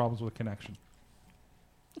we had problems with connection.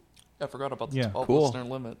 I forgot about the 12 cool. listener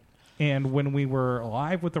limit. And when we were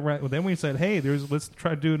live with then we said, hey, let's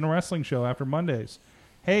try doing a wrestling show after Mondays.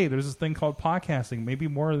 Hey, there's this thing called podcasting. Maybe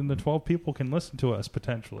more than the 12 people can listen to us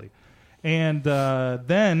potentially. And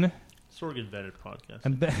then Sorg invented podcast.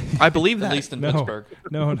 and then I believe that. At least in Pittsburgh.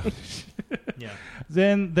 No. Yeah.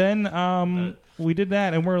 Then we did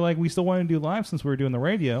that, and we're like, we still want to do live since we were doing the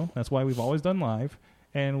radio. That's why we've always done live.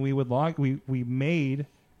 And we would we made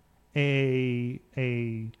a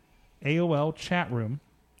AOL chat room.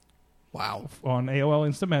 Wow. On AOL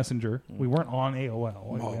Instant Messenger. We weren't on AOL.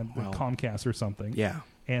 Oh, We had wow. Comcast or something. Yeah.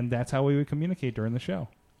 And that's how we would communicate during the show.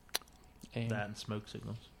 That and smoke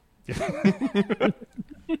signals.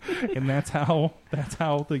 And that's how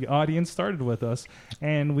the audience started with us.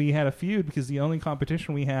 And we had a feud because the only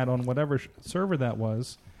competition we had on whatever server that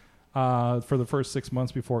was for the first 6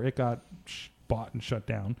 months before it got bought and shut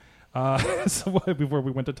down, so before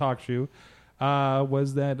we went to TalkShoe,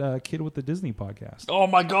 was that Kid with the Disney podcast. Oh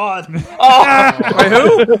my God! We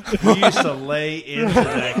used to lay into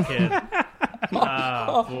that kid.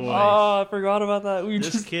 Ah, boy. Oh, I forgot about that.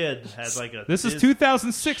 This kid had like a. This is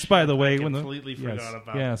 2006, by the way. I when completely forgot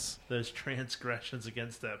about those transgressions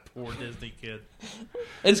against that poor Disney kid.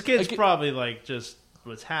 This kid's probably like just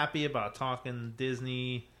was happy about talking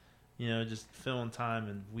Disney, just filling time,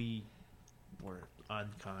 and we were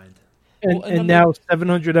unkind. And now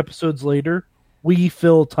 700 episodes later, we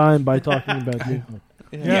fill time by talking about Disney.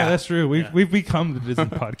 Yeah, that's true. We've become the Disney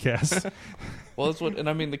podcast. Well, that's what, and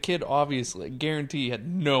I mean, the kid obviously, I guarantee, had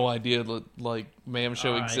no idea that like Mayhem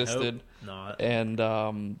Show existed, and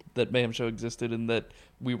that Mayhem Show existed, and that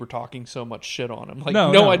we were talking so much shit on him. Like,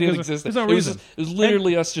 no idea it existed. There's no reason. It was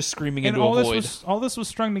literally us just screaming into a void. All this was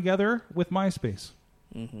strung together with MySpace.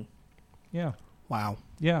 Mm-hmm. Yeah. Wow.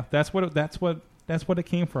 Yeah, that's what it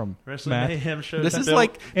came from. Wrestling Matt. Mayhem Show. This is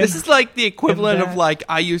like the equivalent of like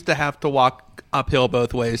I used to have to walk uphill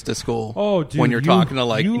both ways to school. Oh, dude, when you're talking to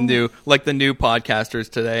the new podcasters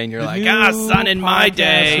today, and you're like, son, in my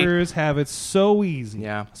day, podcasters have it so easy.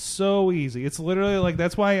 Yeah, so easy. It's literally like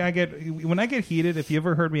that's why when I get heated. If you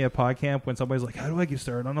ever heard me at PodCamp, when somebody's like, "How do I get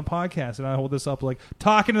started on a podcast?" and I hold this up like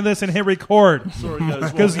talking to this and hit record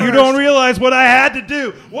because you don't realize what I had to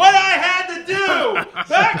do. What I had to do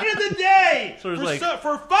back in the day for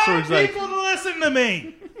 5 people to listen to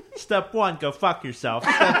me. Step 1, go fuck yourself.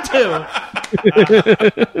 Step 2,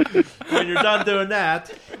 when you're done doing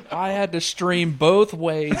that, I had to stream both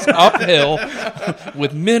ways uphill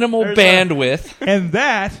with minimal bandwidth. And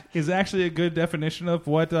that is actually a good definition of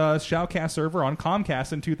what Shoutcast server on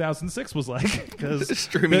Comcast in 2006 was like.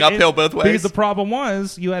 Streaming uphill both ways. Because the problem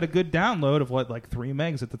was you had a good download of like 3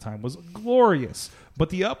 megs at the time was glorious, but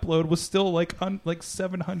the upload was still like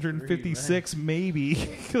 756 maybe.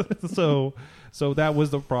 So that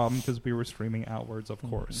was the problem because we were streaming outwards, of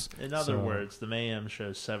course. In other words, the Mayhem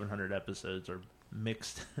Show's 700 episodes are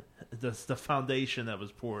mixed. The foundation that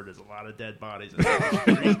was poured is a lot of dead bodies. In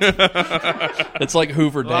that It's like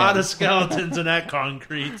Hoover Dam. a lot of skeletons in that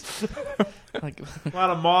concrete. Like, A lot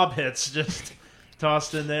of mob hits just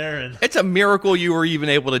tossed in there. And It's a miracle you were even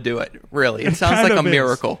able to do it. Really, it sounds like a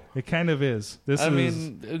miracle. It kind of is. I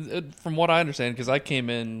mean, from what I understand, because I came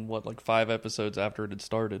in, 5 episodes after it had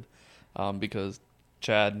started, because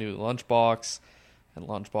Chad knew Lunchbox, and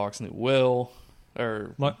Lunchbox knew Will,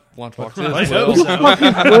 or Lunchbox is Will.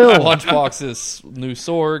 Lunchbox is new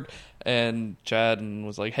Sorg, and Chad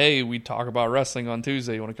was like, hey, we talk about wrestling on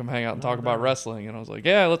Tuesday. You want to come hang out and talk about wrestling? And I was like,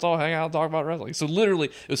 yeah, let's all hang out and talk about wrestling. So literally,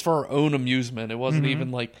 it was for our own amusement. It wasn't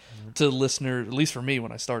even like to listener, at least for me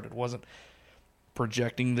when I started, it wasn't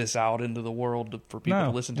projecting this out into the world for people to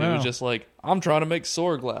listen to. It was just like, I'm trying to make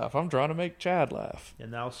Sorg laugh. I'm trying to make Chad laugh.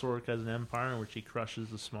 And now Sorg has an empire in which he crushes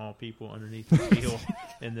the small people underneath his heel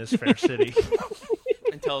in this fair city.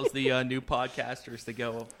 And tells the new podcasters to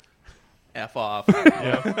go F off.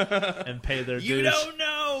 And pay their dues. You don't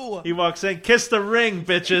know. He walks in, kiss the ring,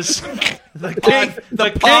 bitches. The king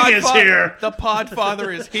is here. The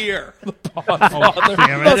Podfather is here.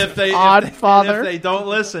 Damn it. And if they don't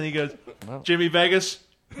listen, he goes, Jimmy Vegas,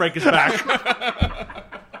 break his back.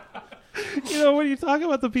 When you talk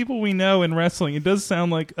about the people we know in wrestling, it does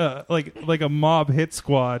sound like a mob hit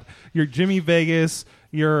squad. You're Jimmy Vegas.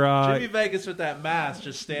 You're Jimmy Vegas with that mask,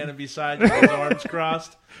 just standing beside you, with his arms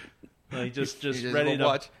crossed. Like just ready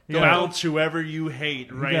to bounce whoever you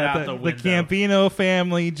hate right out the window. The Campino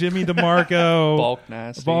family, Jimmy DeMarco,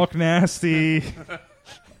 Bulk Nasty.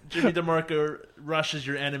 Jimmy DeMarco rushes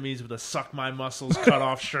your enemies with a suck my muscles cut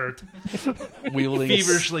off shirt,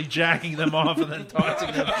 feverishly jacking them off and then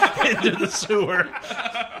tossing them into the sewer.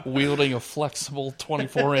 Wielding a flexible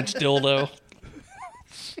 24-inch dildo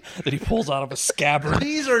that he pulls out of a scabbard.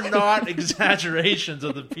 These are not exaggerations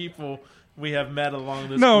of the people we have met along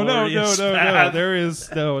this No. path. There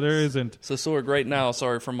isn't. So Sorg, right now,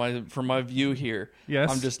 sorry from my view here. Yes.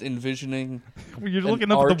 I'm just envisioning. You're looking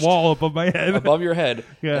up at the wall above my head. Above your head.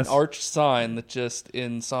 Yes. An arched sign that just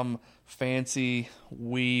in some fancy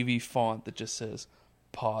wavy font that just says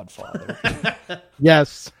Podfather.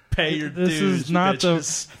 Yes. Pay your dues. This is not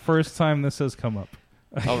bitches. the first time this has come up.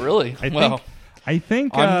 Oh, really? I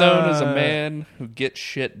think I'm known as a man who gets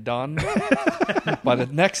shit done. By the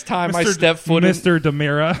next time I step foot in... Mr.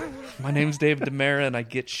 DeMira. My name's David DeMera, and I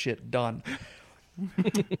get shit done.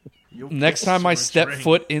 Next time I step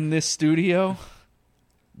foot in this studio,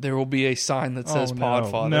 there will be a sign that says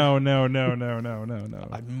Podfather. No.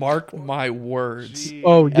 I mark my words.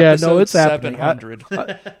 Oh, yeah, Episode it's happening. 700.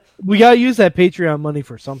 We got to use that Patreon money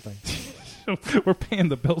for something. We're paying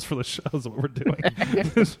the bills for the shows. What we're doing.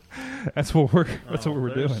 That's what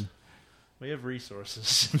we're doing. We have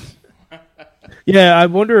resources. Yeah, I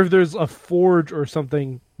wonder if there's a forge or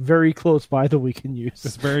something very close by that we can use.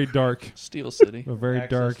 It's very dark. Steel City. Very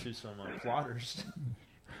dark. To some plotters.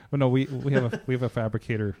 But no, we have a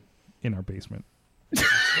fabricator in our basement.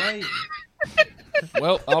 That's right.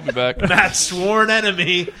 Well, I'll be back. Matt's sworn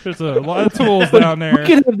enemy. There's a lot of tools down there. We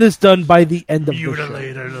can have this done by the end of the show.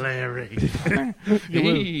 Mutilator Larry.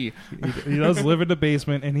 He does live in the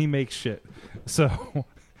basement and he makes shit. So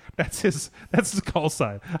that's his call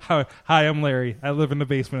sign. Hi, I'm Larry. I live in the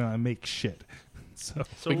basement and I make shit. So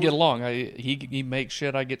we can get along. He makes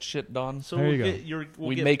shit. I get shit done. So there we'll you go.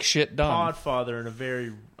 We make shit done. Podfather in a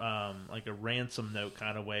very like a ransom note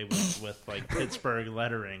kind of way with like Pittsburgh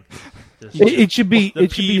lettering. It should be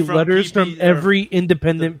from letters from PP every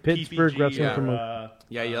independent the Pittsburgh PPG, wrestling promoter.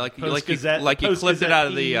 Like you Post-Gazette clipped it out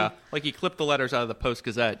of PD. the like you clipped the letters out of the Post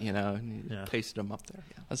Gazette, and you pasted them up there.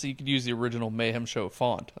 Yeah. So you could use the original Mayhem Show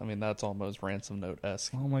font. I mean, that's almost ransom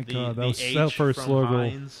note-esque. oh my god, The that H first from logo.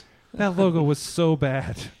 Heinz. That logo was so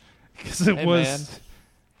bad because it Hey, was. man.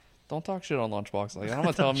 Don't talk shit on Lunchbox. Like, I'm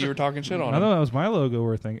gonna tell him you were talking shit on I him. thought that was my logo.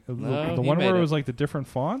 We're thinking No, the he one made where it it. was like the different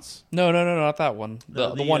fonts. No, not that one.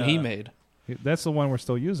 The one he made. That's the one we're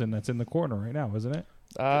still using. That's in the corner right now, isn't it?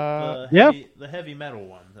 The heavy metal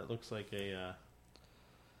one that looks like a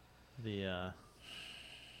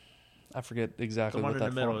I forget The exactly one what in that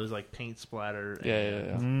the middle font- is like paint splatter. Yeah,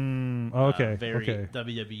 and, Okay. Very Okay.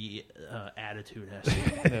 WWE attitude has.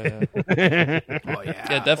 yeah. Oh yeah.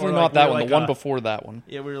 Yeah, definitely Or not like that we're one. like The one a- before that one.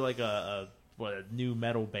 Yeah, we're like a new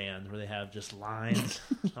metal band where they have just lines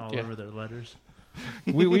all Yeah. over their letters.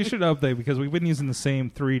 we should update because we've been using the same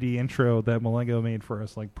 3D intro that Malengo made for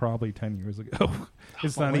us like probably 10 years ago.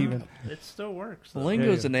 It's not even. It still works. though.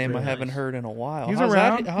 Malengo's a name Really I haven't nice. heard in a while. He's how's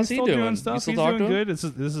around. How's He's he still doing? stuff. You still He's talk doing to him? good.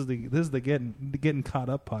 This is the getting caught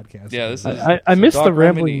up podcast. Yeah, this is. I missed Doc the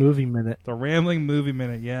Rambling Remedy. Movie Minute. The Rambling Movie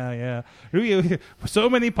Minute. Yeah. So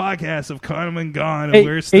many podcasts have come and gone, and Hey,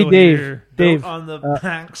 we're still Dave. here. Dave, on the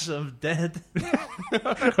backs of dead.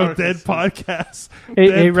 Of dead podcasts, Hey,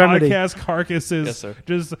 dead Remedy. podcast carcasses, Yes, sir.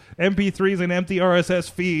 just MP3s and empty RSS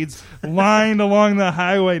feeds lined along the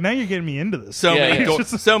highway. Now you're getting me into this. So Yeah, many, yeah.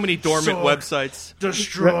 so many dormant Sword. websites.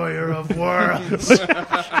 Destroyer of worlds.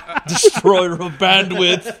 Destroyer of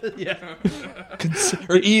bandwidth. Yeah.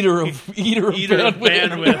 Or eater of Eater of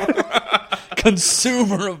bandwidth.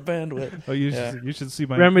 Consumer of bandwidth. Oh, you Yeah. should see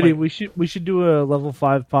my Remedy, my- we should do a level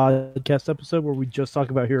 5 podcast episode where we just talk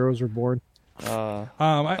about Heroes Reborn.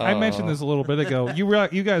 I mentioned this a little bit ago.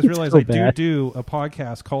 You guys realize so I bad. do a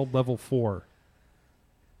podcast called Level 4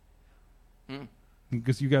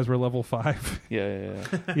 because you guys were level 5. Yeah.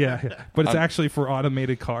 yeah, but it's actually for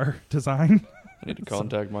automated car design. I need to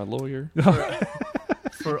contact my lawyer.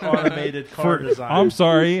 For automated car design. I'm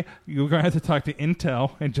sorry, you're gonna have to talk to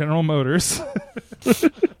Intel and General Motors.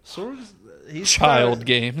 He's Child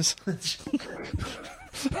games.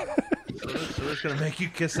 Sor's gonna make you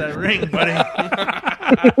kiss that ring, buddy.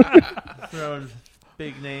 Throwing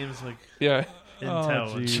big names like Yeah.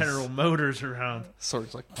 Intel and jeez. General Motors around.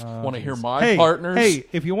 Sort's like, want to hear my Hey, partners? hey,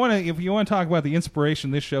 if you want to talk about the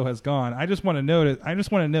inspiration this show has gone, I just want to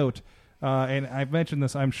note, and I've mentioned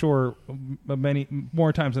this, I'm sure, many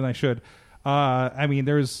more times than I should. I mean,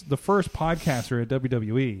 there's the first podcaster at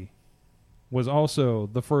WWE was also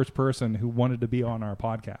the first person who wanted to be on our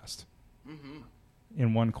podcast.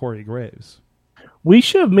 In one Corey Graves. We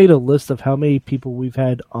should have made a list of how many people we've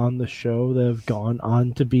had on the show that have gone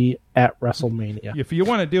on to be at WrestleMania. If you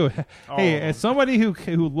want to do it, hey, as somebody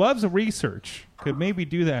who loves research, could maybe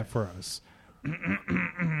do that for us.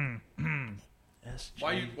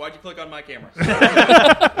 Why'd you click on my camera?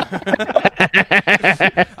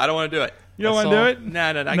 I don't want to do it. You don't want to do it? No.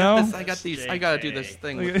 I No? got this. I got these. I got to do this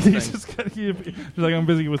thing. Like, With you this thing. just gotta, you're like, I'm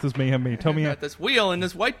busy with this mayhem. Me, tell I me, got this wheel and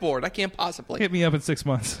this whiteboard. I can't possibly. hit me up in 6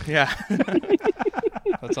 months. Yeah.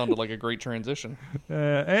 That sounded like a great transition.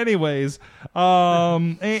 Anyways,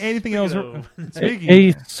 anything else? Speaking,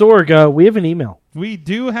 Hey, Sorg, we have an email. we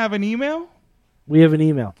do have an email. We have an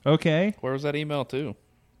email. Okay, Where was that email to?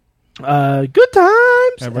 Good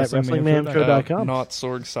times At at WrestlingMayhemShow.com. Not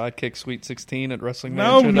Sorg Sidekick Sweet 16 at no,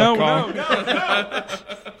 WrestlingMayhemShow.com.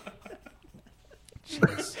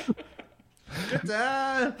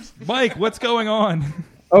 Mike, what's going on?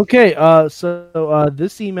 Okay, so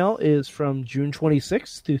this email is from June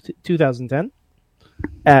 26th, 2010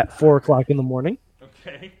 at 4 o'clock in the morning.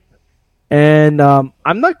 Okay, And I'm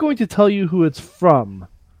not going to tell you who it's from,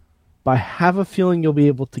 but I have a feeling you'll be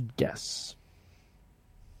able to guess.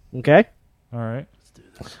 Okay? all right.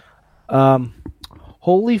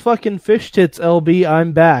 Holy fucking fish tits, LB,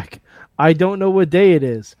 I'm back. I don't know what day it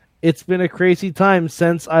is. It's been a crazy time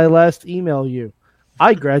since I last emailed you.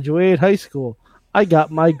 I graduated high school. I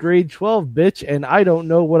got my grade 12, bitch, and I don't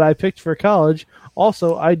know what I picked for college.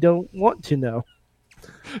 Also, I don't want to know.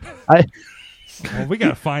 Well, we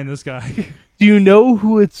gotta find this guy. Do you know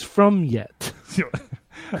who it's from yet?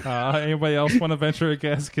 Anybody else want to venture a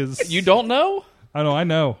guess? Because You don't know? I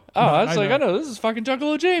know. Oh, I was like, I know. This is fucking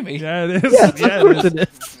Juggalo Jamie. Yeah, it is. Yes, Yeah, of course it is. it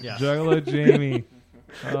is. Yeah. Juggalo Jamie.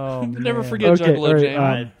 Oh, Never man. forget Okay, Juggalo all right, Jamie.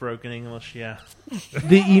 I had broken English. Yeah.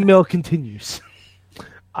 The email continues.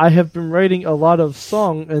 I have been writing a lot of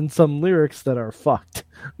song and some lyrics that are fucked.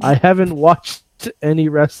 I haven't watched any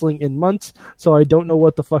wrestling in months, so I don't know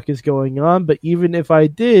what the fuck is going on, but even if I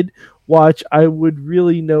did watch, I would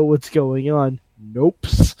really know what's going on.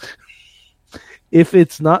 Nopes. If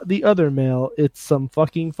it's not the other male, it's some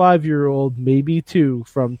fucking 5-year-old, maybe 2,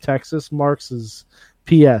 from Texas Marx's.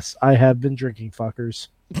 P.S. I have been drinking, fuckers.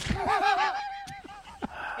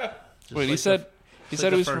 Wait, he said It's it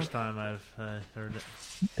the was first from, time I've heard it.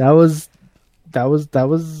 That was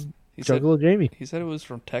he said, Juggalo Jamie. he said it was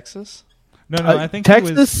from Texas. No, I think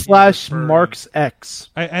Texas he was, / Marks X.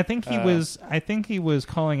 I think he was. I think he was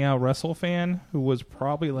calling out WrestleFan, who was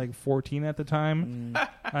probably like 14 at the time.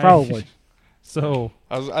 Probably. So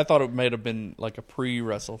I thought it might have been like a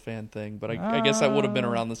pre-Wrestle fan thing, but I guess that would have been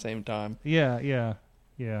around the same time. yeah.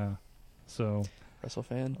 So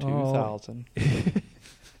WrestleFan 2000.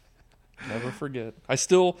 Never forget. I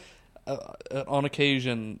still, on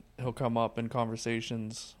occasion, he'll come up in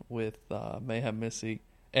conversations with Mayhem Missy,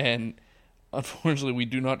 and unfortunately, we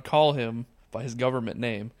do not call him by his government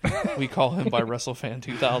name. We call him by WrestleFan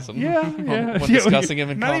 2000. When discussing him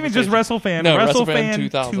in not even just WrestleFan. No, WrestleFan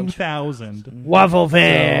 2000. 2000. Waffle So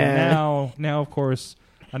fan. now, of course,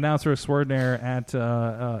 announcer extraordinaire at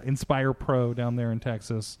Inspire Pro down there in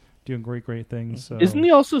Texas, doing great things. So. Isn't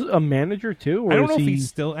he also a manager too? Or I don't know is if he... he's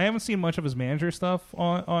still. I haven't seen much of his manager stuff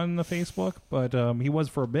on the Facebook, but he was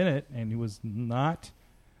for a minute, and he was not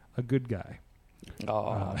a good guy.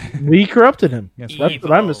 We corrupted him. Yes, That's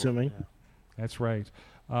what I'm assuming. That's right.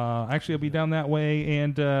 Actually, I'll be down that way,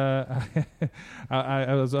 and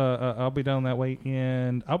I'll be down that way,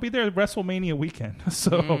 and I'll be there WrestleMania weekend.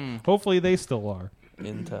 So hopefully they still are.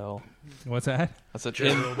 Intel. What's that? That's a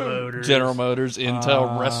General Motors,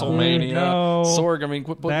 Intel, WrestleMania. No, Sorg, I mean,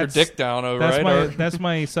 quit putting your dick down, That's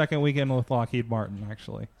my second weekend with Lockheed Martin,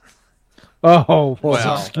 actually. Oh,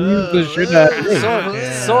 well, excuse the shit out of me.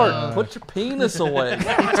 Sorg, put your penis away.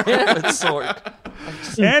 Damn it, Sorg.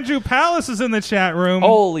 Andrew Palace is in the chat room.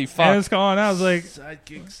 Holy fuck. And it's calling out. I was like,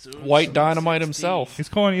 White Dynamite himself. He's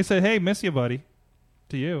calling. He said, hey, miss you, buddy.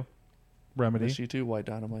 To you. Remedy. Miss you too, White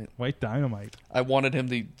Dynamite. White Dynamite. I wanted him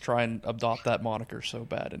to try and adopt that moniker so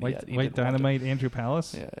bad. And White didn't Dynamite Andrew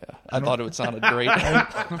Palace? Yeah. I thought it sounded great.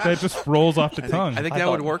 That just rolls off the tongue. I think that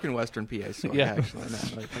would work in Western PA. So Yeah.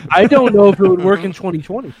 actually, I don't know if it would work in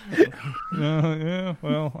 2020. Yeah,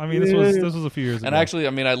 well, I mean, this was a few years ago. And actually,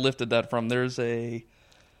 I mean, I lifted that from, there's I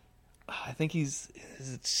think is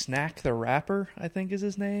it Snack the Rapper, I think is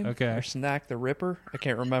his name? Okay. Or Snack the Ripper? I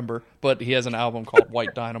can't remember. But he has an album called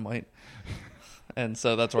White Dynamite. And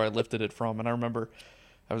so that's where I lifted it from. And I remember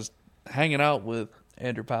I was hanging out with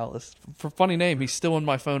Andrew Palace. For funny name, he's still in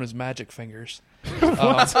my phone as Magic Fingers.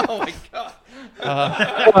 oh my god!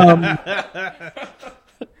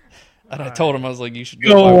 And I told him, I was like, you should Go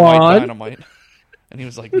go by White on. Dynamite. And he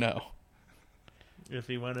was like, no. If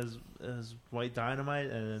he went as White Dynamite,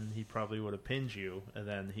 and then he probably would have pinned you, and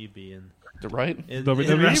then he'd be in Right? WWE in by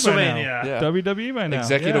now. WrestleMania. Yeah. WWE by now.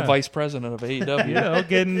 Executive yeah. Vice President of AEW. You know,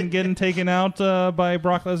 getting taken out by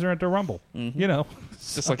Brock Lesnar at the Rumble. You know,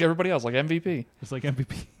 Just like everybody else, like MVP. it's like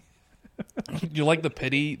MVP. You like the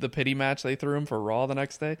pity match they threw him for Raw the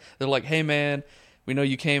next day? They're like, hey man, we know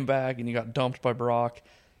you came back and you got dumped by Brock.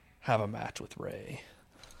 Have a match with Ray.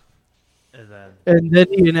 And then And then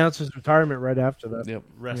he announced his retirement right after that. Yep.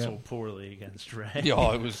 wrestle poorly against Ray.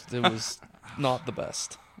 Yeah, it was not the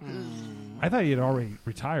best. I thought he had already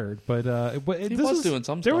retired, but He was doing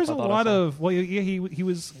some There stuff, was a I thought I lot saw. of he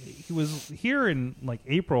was here in like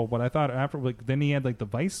April, but I thought after then he had like the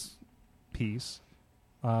Vice piece.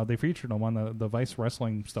 They featured him on the Vice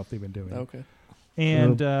wrestling stuff they've been doing. Okay.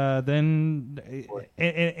 And then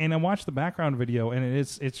I watched the background video, and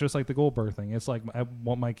it's just like the Goldberg thing. It's like I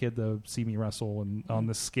want my kid to see me wrestle and on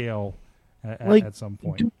this scale at some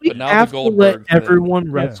point. Do we But now the have to Goldberg let thing- everyone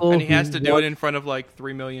Yeah. wrestle? And he has who to do it wants- in front of like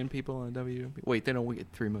 3 million people in WWE. Wait, they don't get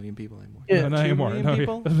 3 million people anymore. Yeah, No, not 2 anymore. million No,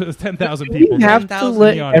 people? There's 10,000 Do people. we have to 10,000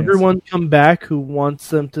 let in the audience. everyone come back who wants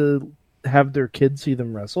them to have their kids see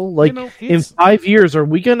them wrestle? Like, know, in it's- 5 years, are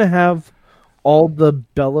we going to have all the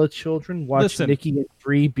Bella children watch Listen. Nikki and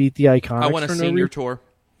Free beat the Iconics? I want a for no senior reason? tour.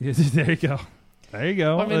 There you go. There you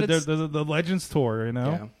go. I mean, it's- The Legends Tour, you know?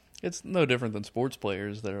 Yeah. It's no different than sports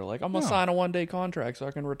players that are like, I'm going to sign a one-day contract so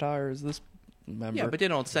I can retire as this member. Yeah, but they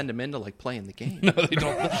don't send him in to like play in the game. No, they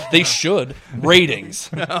don't. They should.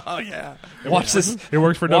 Ratings. Oh yeah. Watch this. It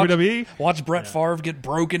works for Watch- WWE? Watch Brett Favre get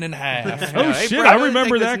broken in half. Oh, Hey, shit. bro, I I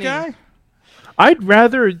remember think that this guy. I'd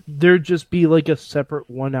rather there just be like a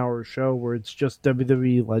separate 1 hour show where it's just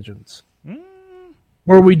WWE Legends.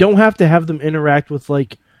 Where we don't have to have them interact with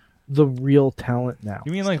like the real talent now.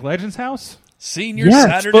 You mean like Legends House? Senior Yes,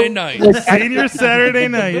 Saturday but, night. like, Senior Saturday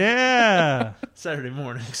night, yeah. Saturday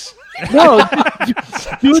mornings. No, do it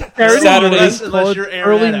Saturday Saturday. morning, Unless call it you're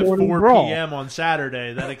airing early that at morning 4 brawl. p.m. on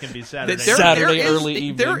Saturday, then it can be Saturday. Saturday there is-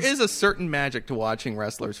 early There evenings. is a certain magic to watching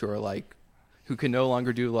wrestlers who are like, who can no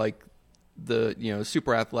longer do like the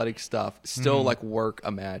super athletic stuff, still like work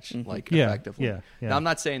a match like Yeah, effectively. yeah, yeah. Now, I'm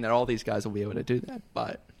not saying that all these guys will be able to do that,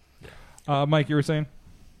 but Mike, you were saying?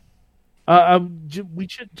 We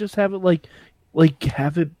should just have it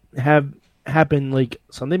have it happen like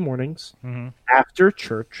Sunday mornings after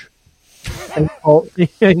church, and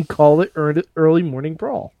call it early morning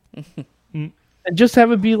brawl, and just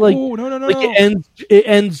have it be like Oh, no. like it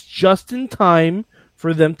ends just in time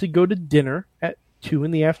for them to go to dinner at 2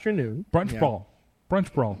 in the afternoon. Brunch brawl.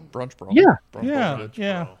 Brunch brawl. Yeah. Brunch Yeah, brawl.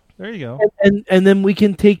 yeah. There you go. And then we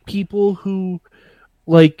can take people who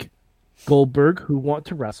like Goldberg who want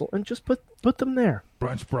to wrestle and just put them there.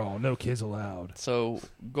 Brunch brawl, no kids allowed. So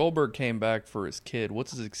Goldberg came back for his kid.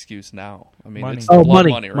 What's his excuse now? I mean, Money. it's Oh, blood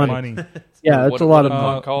money, money, right? Money. Yeah, it's a lot of what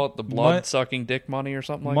money. do call it the blood sucking dick money or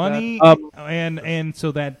something like Money, that. and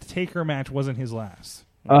so that Taker match wasn't his last.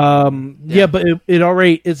 Yeah, but it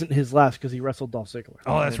already isn't his last because he wrestled Dolph Ziggler.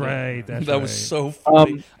 Oh, that's right. that. That's That right. was so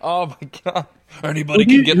funny. Oh my god! Anybody Who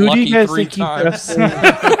can get do you lucky guys 3 think he's times. wrestling?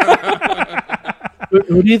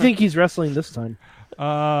 Who do you think he's wrestling this time?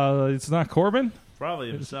 It's not Corbin.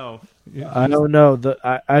 Probably himself. I don't know.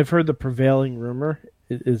 I've heard the prevailing rumor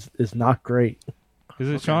is not great. Is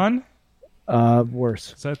it Sean?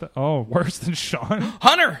 Worse. Is that worse than Sean?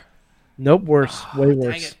 Hunter. Nope, worse. Way Dang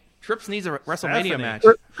worse. it. Trips needs a WrestleMania Stephanie. match.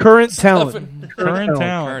 Current talent. Current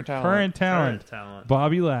Current talent. talent.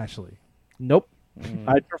 Bobby Lashley. Nope.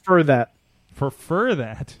 I'd prefer that. Prefer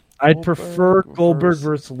that. I'd prefer Goldberg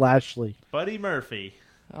versus Lashley. Buddy Murphy.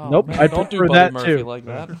 Oh, Nope, man, I don't do prefer Buddy that Murphy too. like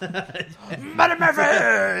that. Buddy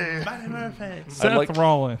Murphy. Buddy Murphy. Seth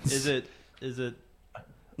Rollins. Is it?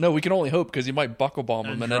 No, we can only hope because he might buckle bomb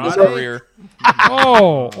him and end his Andrade? career.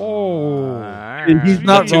 He's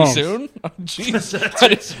not Too wrong. soon? Oh,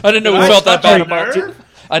 jeez. I didn't know we felt that bad about it.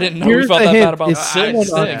 I didn't know we Here's felt the that hint. bad about It's someone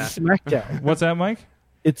on six. SmackDown. What's that, Mike?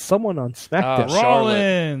 It's someone on SmackDown.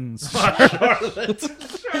 Rollins.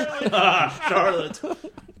 Charlotte.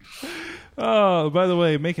 Oh, by the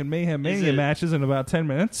way, making Mayhem Is Mania it- matches in about 10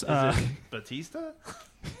 minutes. Is it Batista?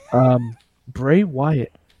 Bray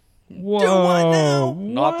Wyatt. Whoa.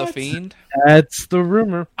 Not the what? Fiend. That's the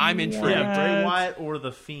rumor. I'm intrigued. Yeah, Bray What? Wyatt or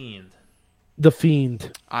the Fiend? The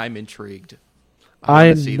Fiend. I'm intrigued. I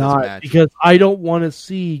wanna see am this not match. because I don't want to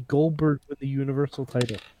see Goldberg win the Universal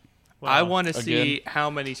title. I want to again. see how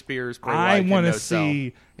many spears Bray I Wyatt want can to no-sell.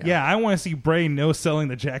 see. Yeah, I want to see Bray no selling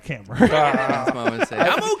the jackhammer. That's what I'm gonna say.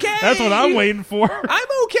 I'm okay. That's what I'm waiting for. I'm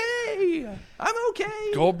okay. I'm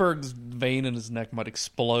okay. Goldberg's vein in his neck might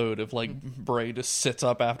explode if Bray just sits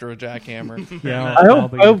up after a jackhammer. Yeah, I I'll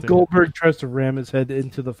hope, be I hope there. Goldberg tries to ram his head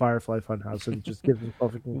into the Firefly Funhouse and just give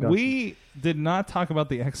himself a concussion. We did not talk about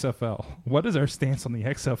the XFL. What is our stance on the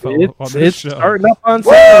XFL on this It's show? starting up on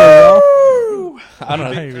Saturday, y'all. I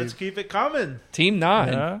don't know. Let's keep it coming. Team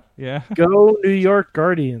 9. Yeah. Go New York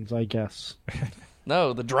Guardians, I guess.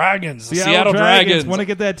 No, the Dragons. The Seattle Seattle Dragons. want to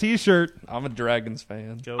get that T-shirt. I'm a Dragons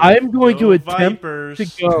fan. Go, I'm going go to attempt Vipers. to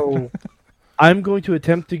go. I'm going to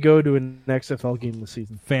attempt to go to an XFL game this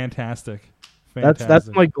season. Fantastic. That's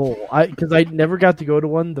my goal. Because I never got to go to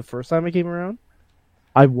one the first time I came around.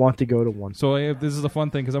 I want to go to one. So this is the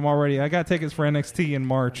fun thing because I got tickets for NXT in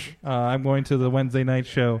March. I'm going to the Wednesday night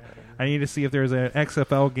show. I need to see if there's an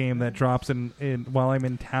XFL game that drops in while I'm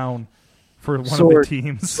in town for one of the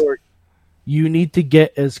teams. Sorg, you need to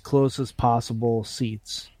get as close as possible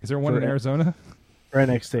seats. Is there one in Arizona? For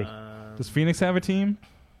NXT. Does Phoenix have a team?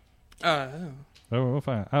 Oh, we'll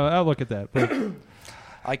find. I'll look at that. But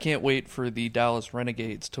I can't wait for the Dallas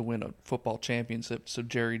Renegades to win a football championship so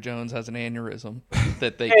Jerry Jones has an aneurysm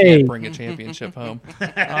that they can't bring a championship home.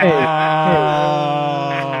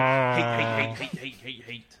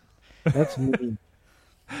 Hate. That's me.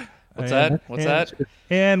 What's that? What's that?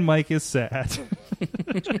 And Mike is sad.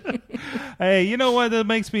 Hey, you know what? That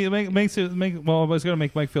makes well, I was going to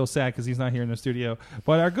make Mike feel sad because he's not here in the studio.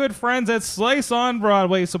 But our good friends at Slice on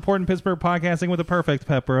Broadway supporting Pittsburgh podcasting with the perfect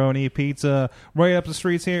pepperoni pizza right up the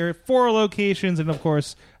streets here. 4 locations, and of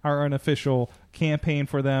course our unofficial campaign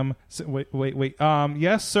for them. Wait.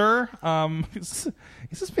 Yes, sir. Is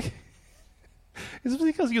this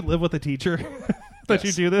because you live with a teacher? That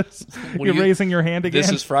Yes. you do this? When You're raising your hand again?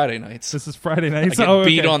 This is Friday nights. This is Friday nights. I get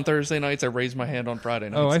beat okay. on Thursday nights. I raise my hand on Friday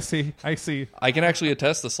nights. Oh, I see. I can actually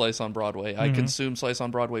attest to Slice on Broadway. Mm-hmm. I consume Slice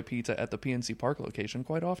on Broadway pizza at the PNC Park location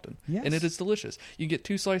quite often. Yes. And it is delicious. You get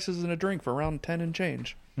 2 slices and a drink for around 10 and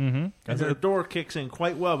change. And their door kicks in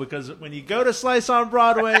quite well because when you go to Slice on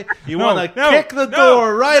Broadway, you No, want to no, kick the no,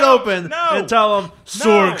 door right no, open no, and tell them,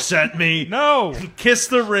 Sorg sent me. No. Kiss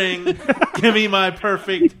the ring. Give me my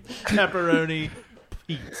perfect pepperoni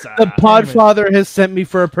pizza. The Podfather has sent me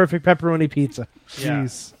for a perfect pepperoni pizza. Yeah.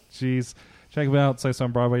 Jeez. Check them out,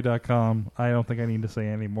 sliceonbroadway.com. I don't think I need to say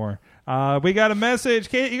any more. We got a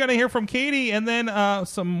message. You're going to hear from Katie, and then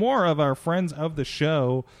some more of our friends of the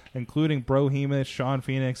show, including Brohemus, Sean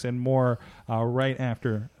Phoenix, and more right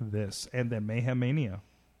after this. And then Mayhem Mania.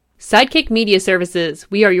 Sidekick Media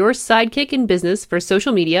Services. We are your sidekick in business for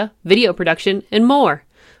social media, video production, and more.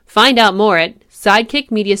 Find out more at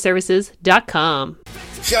sidekickmediaservices.com.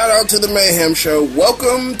 Shout out to the Mayhem Show.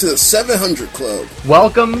 Welcome to the 700 Club.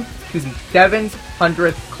 Welcome to the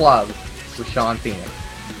 700th Club with Sean Phoenix.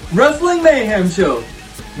 Wrestling Mayhem Show.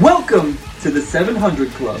 Welcome to the 700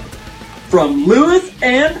 Club from Lewis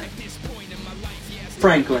and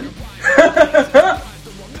Franklin.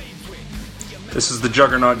 This is the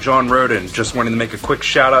Juggernaut John Roden, just wanting to make a quick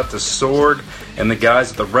shout out to Sorg and the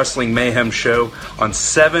guys at the Wrestling Mayhem Show on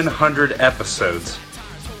 700 episodes.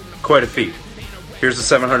 Quite a feat. Here's the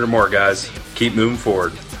 700 more, guys. Keep moving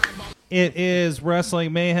forward. It is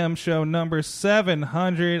Wrestling Mayhem Show number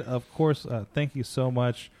 700. Of course, thank you so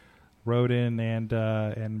much, Roden and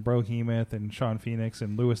Brohemoth and Sean Phoenix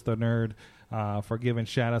and Lewis the Nerd for giving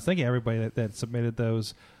shout-outs. Thank you, everybody that submitted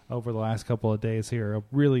those over the last couple of days here. I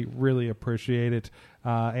really, really appreciate it.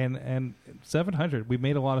 And 700, we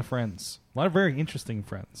made a lot of friends. A lot of very interesting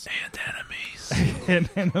friends. And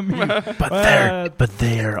enemies. But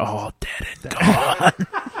they're all dead and gone.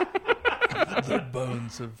 The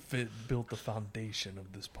bones have built the foundation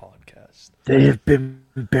of this podcast. They have been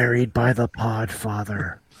buried by the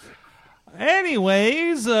Podfather.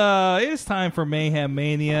 Anyways, it's time for Mayhem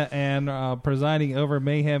Mania, and presiding over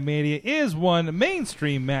Mayhem Mania is one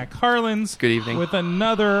Mainstream Matt Carlins. Good evening. With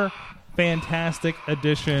another fantastic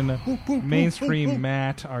edition. Mainstream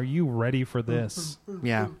Matt, are you ready for this?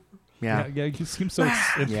 Yeah. You seem so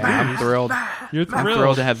enthused. Yeah, I'm thrilled. You're thrilled. I'm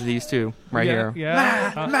thrilled to have these two here.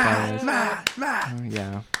 Yeah.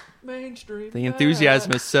 Yeah. Mainstream. The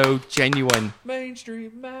enthusiasm is so genuine.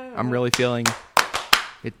 Mainstream. I'm really feeling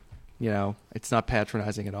it. You know, it's not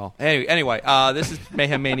patronizing at all. Anyway, this is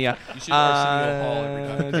Mayhem Mania. You should Arsenio Hall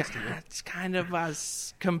every time. It's kind of a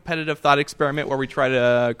competitive thought experiment where we try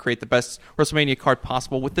to create the best WrestleMania card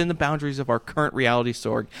possible within the boundaries of our current reality,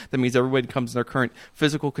 Sorg. That means everybody comes in their current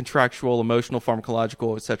physical, contractual, emotional,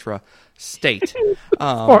 pharmacological, etc. state. We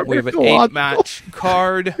have an 8-match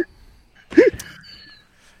card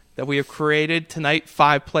that we have created. Tonight,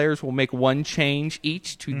 5 players will make one change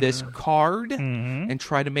each to this card and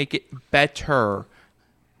try to make it better,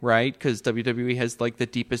 right? Because WWE has like the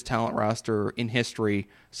deepest talent roster in history,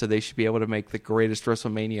 so they should be able to make the greatest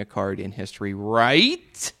WrestleMania card in history,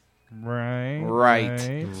 right?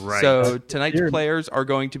 Right. So tonight's players are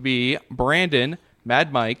going to be Brandon,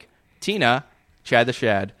 Mad Mike, Tina, Chad the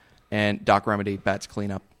Shad, and Doc Remedy, Bats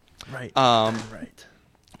Cleanup. Right. Right.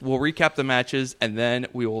 We'll recap the matches, and then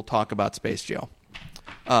we will talk about Space Jail.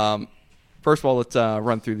 First of all, let's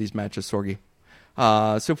run through these matches, Sorgi.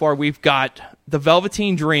 So far, we've got the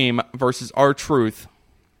Velveteen Dream versus R-Truth.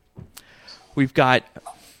 We've got...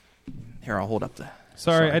 Here, I'll hold up the...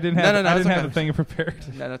 Sorry, I didn't have the thing prepared.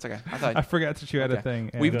 No, that's okay. I forgot that you had a thing.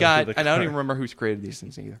 We've got... And I don't even remember who's created these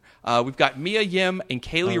things either. We've got Mia Yim and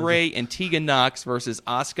Kaylee Ray and Tegan Knox versus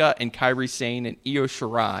Asuka and Kairi Sane and Io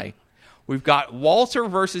Shirai. We've got Walter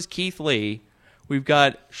versus Keith Lee. We've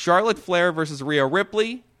got Charlotte Flair versus Rhea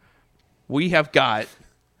Ripley. We have got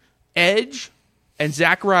Edge and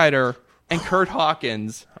Zack Ryder and Kurt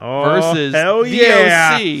Hawkins versus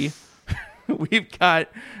VOC. We've got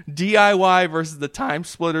DIY versus the Time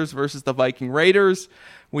Splitters versus the Viking Raiders.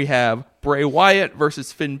 We have Bray Wyatt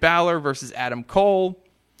versus Finn Balor versus Adam Cole.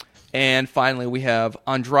 And finally, we have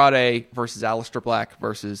Andrade versus Aleister Black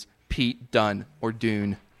versus Pete Dunne or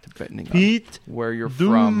Dune. Depending Pete on where you're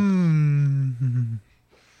from.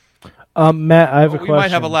 Matt, I have a question. We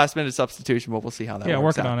might have a last-minute substitution, but we'll see how that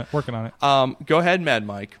works out. Working on it. Go ahead, Mad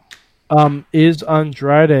Mike. Is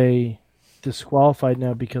Andrade disqualified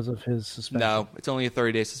now because of his suspension? No, it's only a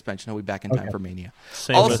 30-day suspension. He'll be back in time for Mania.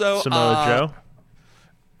 Same also, with Samoa Joe.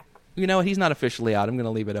 You know what? He's not officially out. I'm going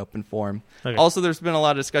to leave it open for him. Okay. Also, there's been a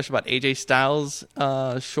lot of discussion about AJ Styles'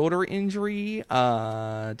 shoulder injury.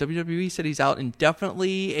 WWE said he's out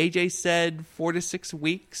indefinitely. AJ said 4 to 6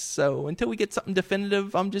 weeks. So until we get something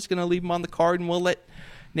definitive, I'm just going to leave him on the card, and we'll let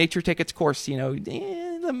nature take its course. You know,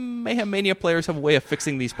 the Mayhem Mania players have a way of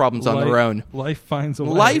fixing these problems on their own. Life finds a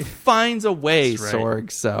way. Life finds a way, That's right. Sorg.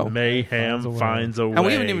 So Mayhem finds a way. And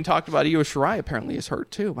we haven't even talked about Io Shirai apparently is hurt,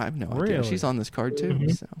 too. I have no idea. She's on this card, too.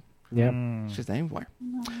 So. Yeah, she's anywhere.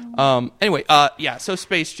 Anyway, so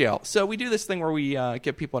Space Jail. So we do this thing where we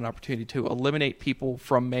give people an opportunity to eliminate people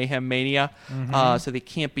from Mayhem Mania, so they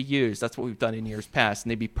can't be used. That's what we've done in years past, and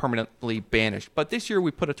they'd be permanently banished. But this year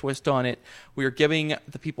we put a twist on it. We are giving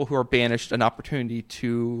the people who are banished an opportunity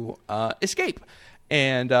to escape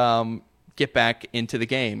and get back into the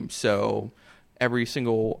game. So every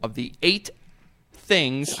single of the 8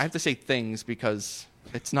 things, I have to say things because...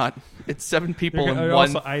 It's 7 people in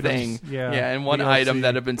one thing. And one item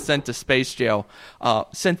that have been sent to Space Jail.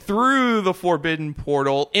 Sent through the Forbidden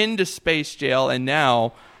Portal into Space Jail. And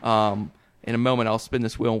now, in a moment, I'll spin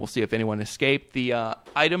this wheel and we'll see if anyone escaped. The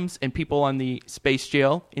items and people on the Space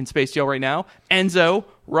Jail, in Space Jail right now. Enzo,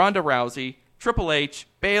 Ronda Rousey, Triple H,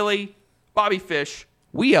 Bayley, Bobby Fish,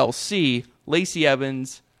 WLC, Lacey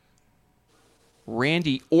Evans,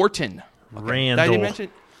 Randy Orton. Okay. Randall. Did I mention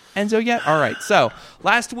Enzo yet? All right. So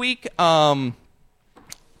last week, Tina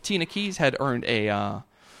Keys had earned a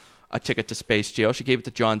ticket to Space Jail. She gave it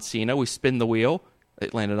to John Cena. We spin the wheel.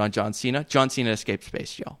 It landed on John Cena. John Cena escaped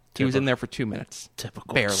Space Jail. He was in there for 2 minutes.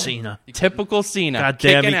 Typical Barely. Cena. Typical Cena. God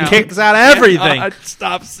damn, he Kicking kicks out everything.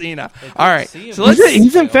 Stop Cena. All right. So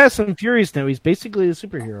He's in Fast and Furious now. He's basically a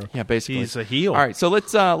superhero. Yeah, basically. He's a heel. All right, so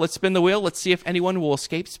let's spin the wheel. Let's see if anyone will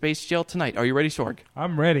escape Space Jail tonight. Are you ready, Sorg?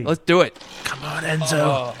 I'm ready. Let's do it. Come on,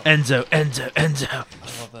 Enzo. Enzo. I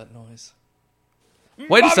love that noise.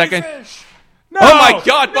 Wait a second. No! Oh my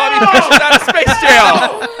God, Bobby Fish is out of Space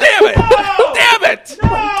Jail! Damn it!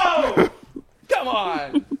 No! Come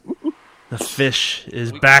on. The fish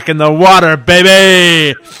is back in the water,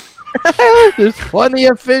 baby. There's plenty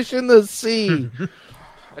of fish in the sea.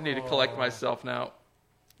 I need to collect myself now.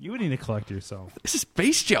 You would need to collect yourself. This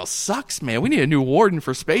Space Jail sucks, man. We need a new warden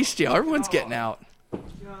for Space Jail. Everyone's getting out.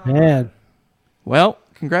 Man. Well,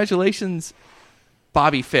 congratulations,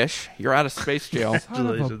 Bobby Fish. You're out of Space Jail.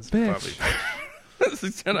 Congratulations, Bobby. This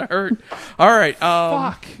is gonna hurt. All right.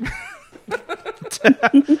 Fuck.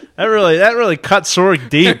 That really cut Sorg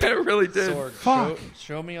deep. It really did. Sorg,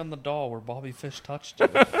 show me on the doll where Bobby Fish touched you.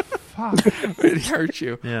 Fuck. It hurt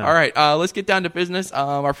you. Yeah. All right. Let's get down to business.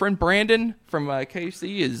 Our friend Brandon from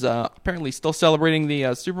KFC is apparently still celebrating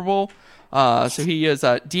the Super Bowl. So he has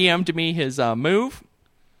DM'd me his move.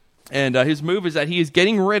 And his move is that he is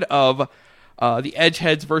getting rid of the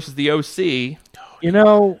Edgeheads versus the OC. You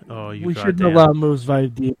know, you we shouldn't goddamn. allow moves via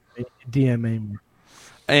DMA.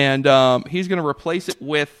 And he's going to replace it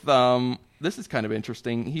with, this is kind of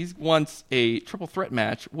interesting. He wants a triple threat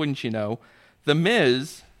match, wouldn't you know? The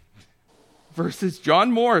Miz versus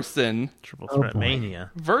John Morrison. Triple threat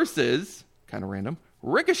mania. Versus, kind of random,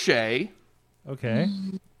 Ricochet. Okay.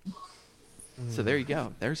 So there you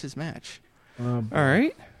go. There's his match. All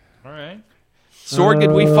right. All right. Sorg,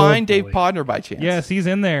 did we find Dave Podner by chance? Yes, he's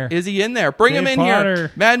in there. Is he in there? Bring him Dave in Podner.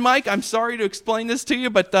 here. Mad Mike, I'm sorry to explain this to you,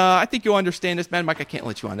 but I think you'll understand this. Mad Mike, I can't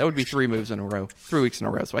let you on. That would be 3 moves in a row. 3 weeks in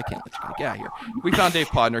a row, so I can't let you get out of here. We found Dave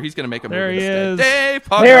Podner. He's going to make a move. There he is. Dave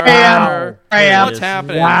Podner. There I am. What's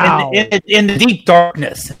happening? Wow. In the deep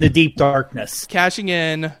darkness. The deep darkness. Cashing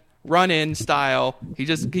in, run-in style.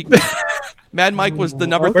 Mad Mike was the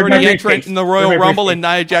number Where's 30 my entrant briefcase? in the Royal Where's my Rumble, and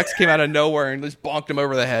Nia Jax came out of nowhere and just bonked him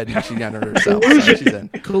over the head, and she downed herself. So she's in.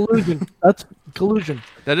 Collusion. That's collusion.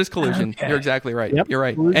 That is collusion. Okay. You're exactly right. Yep. You're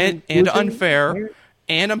right. Collusion, And collusion. unfair.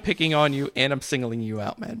 And I'm picking on you, and I'm singling you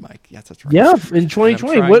out, Mad Mike. Yes, that's right. Yeah, in And I'm 2020.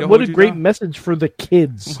 trying to What hold a you great down. message for the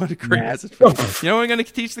kids. What a great Matt. message. For you know what I'm going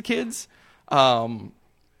to teach the kids? I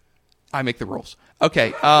make the rules.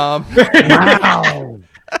 Okay. Wow.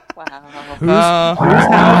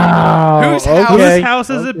 Whose house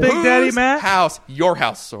is it, Big Daddy Whose Matt? house? Your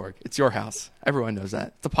house, Sorg. It's your house. Everyone knows that.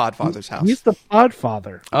 It's the Podfather's house. He's the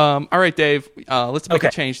Podfather. All right, Dave. Let's make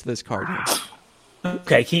a change to this card.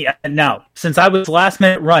 Okay, now, since I was last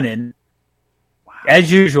minute running,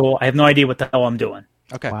 as usual, I have no idea what the hell I'm doing.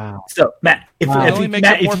 Okay. Wow. So, Matt, if Only you makes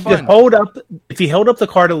it more just fun. hold up the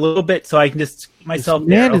card a little bit so I can just get myself This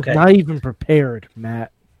man there. is not even prepared,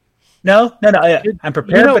 Matt. No, I'm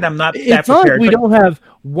prepared, You know, but I'm not that it's not prepared. like we but- don't have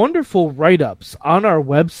wonderful write-ups on our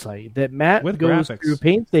website that Matt With goes graphics. through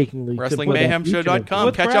painstakingly. to put on WrestlingMayhemShow.com.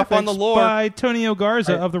 With Catch up on the graphics lore. by Tonio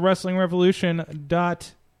Garza of the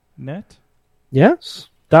WrestlingRevolution.net. Yes.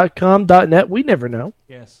 .com.net. We never know.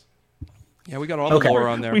 Yes. Yeah, we got all the lore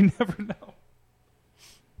on there. We never know.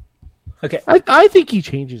 Okay. I think he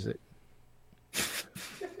changes it.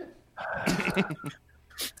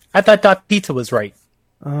 I thought Dot Pizza was right.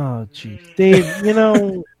 Oh, jeez. Dave, you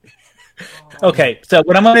know... Okay, so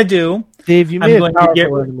what I'm going to do... Dave, you I'm may have going to powerful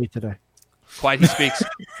get- enemy today. Quiet, he speaks.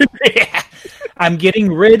 I'm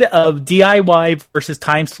getting rid of DIY versus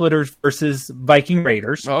Time Splitters versus Viking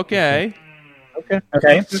Raiders. Okay.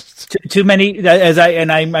 Okay. Too many.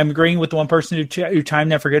 I'm agreeing with the one person who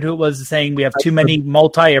chimed. I forget who it was, saying we have too many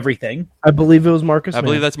multi everything. I believe it was Marcus. I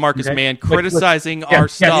believe that's Marcus Okay. Mann criticizing Yeah, our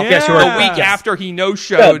yes, stuff yes, you're the right. week Yes. after he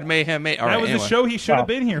no-showed Mayhem. All That right, was anyway. the show he should have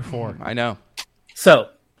been here for. I know. So,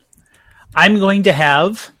 I'm going to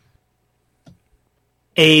have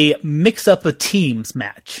a mix-up of teams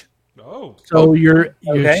match. Oh. So you're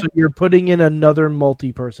Okay. putting in another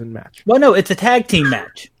multi-person match. Well, no, it's a tag team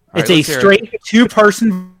match. All It's right, a let's hear straight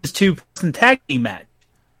two-person versus two-person tag team match.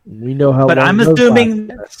 We know how. But long I'm those assuming.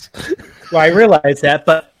 last. Well, I realize that,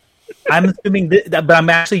 but I'm assuming that. But I'm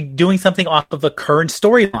actually doing something off of the current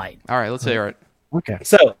storyline. All right, let's hear it. Okay.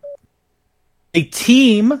 So, a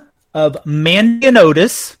team of Mandy and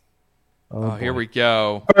Otis Oh, here we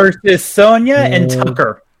go. versus Sonya and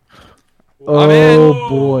Tucker. I'm in. Oh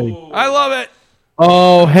boy! I love it.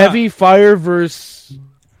 Oh, Heavy Fire versus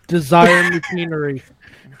Desire Machinery.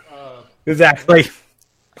 Exactly.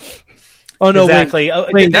 Oh no! Exactly.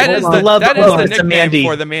 Wait, that is the nickname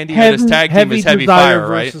for the Mandy Otis tag team is Heavy Desire Fire,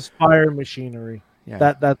 right? Versus Fire Machinery.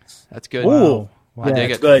 Yeah. That's good. Ooh, I dig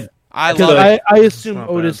that's it. good. I love it. I assume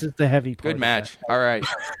Otis is the heavy part. Good match. All right.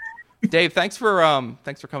 Dave, thanks for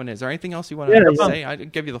coming in. Is there anything else you want Yeah, to no say? I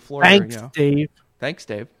give you the floor. Thanks, here, Dave. Thanks,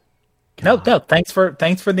 Dave. No. Thanks for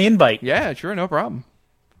the invite. Yeah, sure, no problem.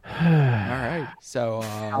 All right. So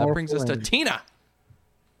that brings us to Tina,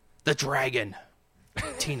 the Dragon.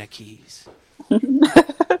 Tina Keys. Is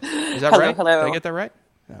that right? Hello. Did I get that right?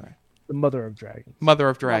 All right. The Mother of Dragons. Mother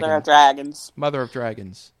of Dragons. Mother of Dragons. Mother of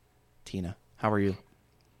Dragons. Tina, how are you?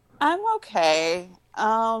 I'm okay.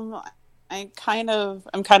 I'm kind of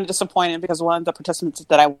disappointed because one of the participants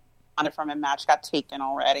that I wanted from a match got taken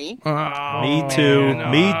already. Oh, me too. Man.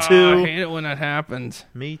 Me too. I hate it when that happens.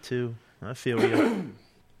 Me too. I feel you.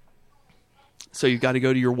 So you got to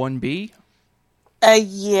go to your 1B?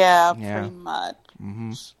 Yeah, pretty much.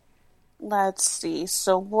 Mm-hmm. Let's see.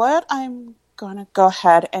 So what I'm going to go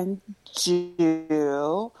ahead and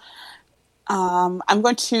do, I'm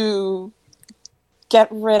going to get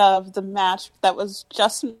rid of the match that was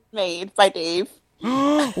just made by Dave.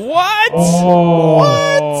 What?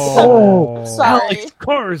 Oh, sorry. Alex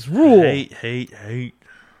Carr's rule. Hate.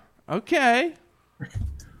 Okay.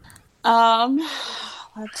 Let's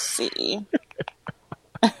see.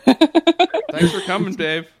 Thanks for coming,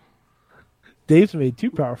 Dave. Dave's made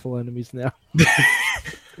two powerful enemies now.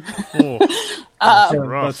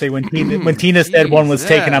 Let's say when Tina said one was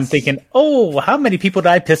taken, I'm thinking, oh, how many people did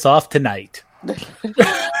I piss off tonight? No,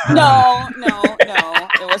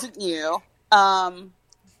 it wasn't you.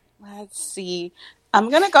 Let's see. I'm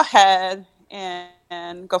gonna go ahead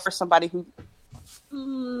and go for somebody who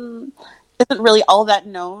isn't really all that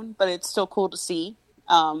known, but it's still cool to see.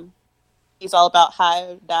 He's all about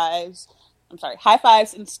high fives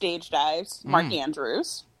and stage dives. Mark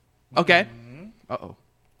Andrews. Okay. Uh-oh.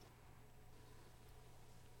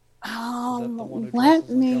 Let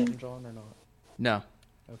me. John or not? No.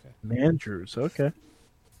 Okay. Andrews, okay.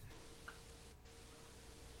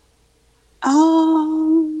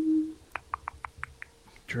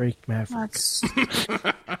 Drake Maverick.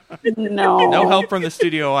 No. No help from the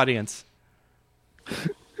studio audience.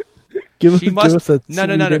 Give She must. us a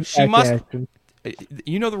No. She must. action.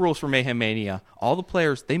 You know the rules for Mayhem Mania. All the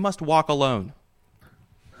players, they must walk alone.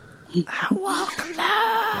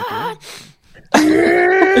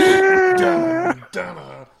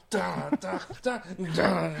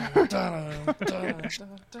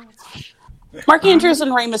 Mark Andrews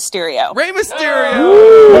and Rey Mysterio. Rey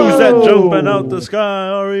Mysterio! Who's that jumping out the sky?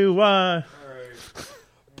 R-E-Y.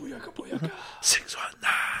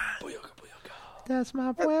 619. That's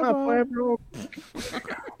my pueblo.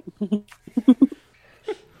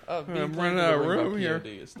 I'm running out of room here.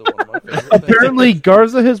 Apparently,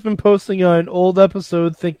 Garza has been posting an old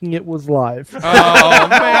episode thinking it was live. Oh, man.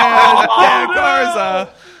 Yeah,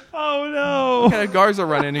 Garza. Oh, no. What kind of Garza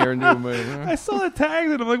run in here and do a move? I saw the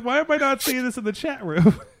tags and I'm like, why am I not seeing this in the chat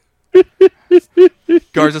room?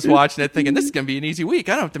 Garza's watching it thinking, this is going to be an easy week.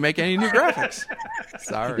 I don't have to make any new graphics.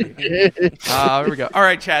 Sorry. Here we go. All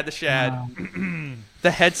right, Chad the Shad.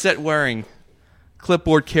 The headset wearing,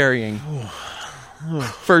 clipboard carrying,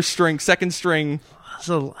 first string, second string,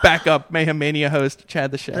 backup Mayhem Mania host,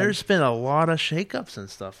 Chad the Shad. There's been a lot of shakeups and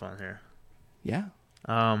stuff on here. Yeah.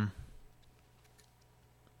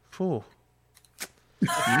 Phew.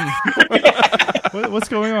 What's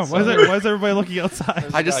going on? Why is everybody looking outside?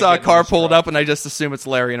 I just saw a car pulled up and I just assume it's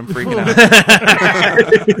Larry and I'm freaking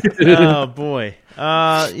out. Oh boy.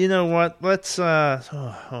 You know what? Let's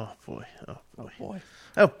oh boy.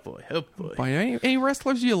 Any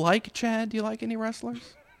wrestlers you like, Chad? Do you like any wrestlers?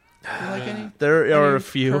 Do you like any? There are a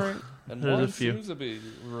few. current- And There's one a few. seems to be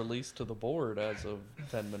released to the board as of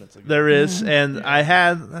 10 minutes ago. There is, and I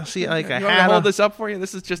had You want me to hold this up for you?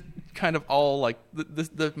 This is just kind of all like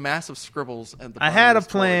the massive scribbles. And I had a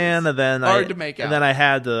plan, and then hard to make out. and then I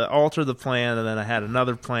had to alter the plan, and then I had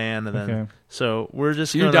another plan, and then Okay. so we're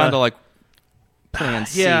just you're gonna, down to like plan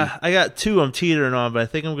C. Yeah, I got two I'm teetering on, but I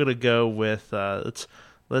think I'm gonna go with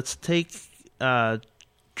let's take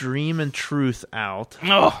Dream and Truth out.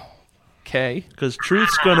 Oh, okay. Because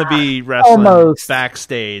Truth's gonna be wrestling Almost.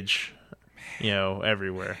 backstage,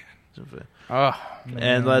 everywhere. Oh,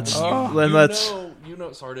 And let's You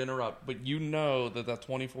know, sorry to interrupt, but you know that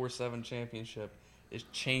 24/7 championship is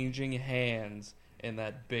changing hands in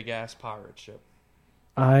that big ass pirate ship.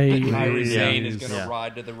 Kairi Sane is going to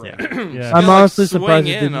ride to the ring. Yeah. I'm honestly surprised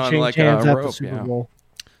swing it didn't in on, change like, a hands at the rope, Super yeah. Bowl.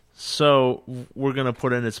 So we're gonna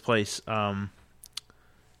put in its place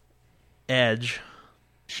Edge.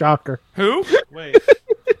 Shocker. Who? Wait.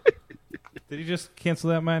 Did he just cancel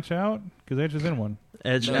that match out? Because Edge is in one.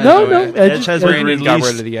 Edge. No, Edge has been Brandon got rid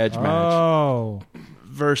released of the Edge match. Oh.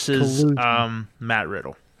 versus Matt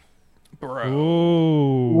Riddle. Bro.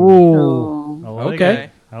 Ooh. I like Okay. it.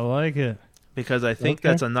 I like it. Because I think Okay.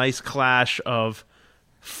 that's a nice clash of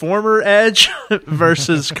former Edge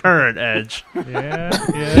versus current Edge.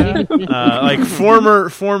 Yeah. Like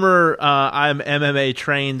former I'm MMA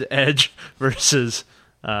trained Edge versus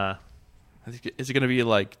Is it going to be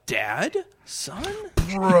like dad, son,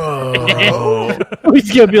 bro?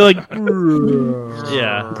 He's gonna be like,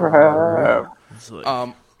 Yeah.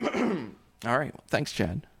 all right. Well, thanks,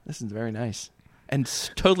 Chad. This is very nice and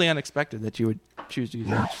totally unexpected that you would choose to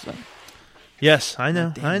use Edge. So. Yes, I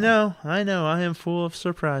know. I am full of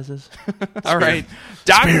surprises. All right,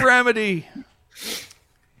 Doc Remedy.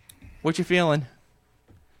 What you feeling?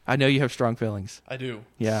 I know you have strong feelings. I do.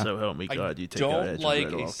 Yeah. So help me God, you take out don't Edge and like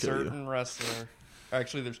Riddle, a I'll kill you. certain wrestler.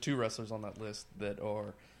 Actually, there's 2 wrestlers on that list that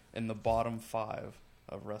are in the bottom 5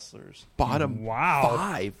 of wrestlers. Bottom 5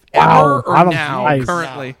 Wow. ever or Bottom now? 5.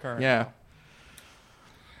 Currently, Now, current yeah.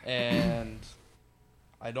 now. And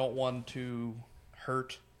I don't want to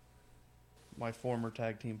hurt my former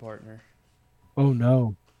tag team partner, oh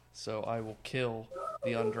no. so I will kill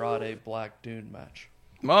the Andrade Black Dune match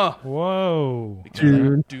Whoa. because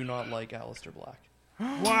Dune. I do not like Aleister Black.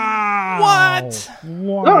 Wow. What?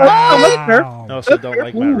 Wow. Also, don't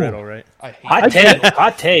like Matt Riddle, right? I hate Hot him. take.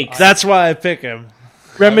 Hot take. That's why I pick him.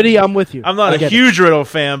 Remedy, I'm with you. I'm not I a get it. huge Riddle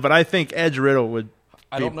fan, but I think Edge Riddle would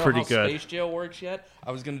I be don't know pretty how good. Space Jail works yet.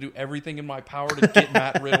 I was going to do everything in my power to get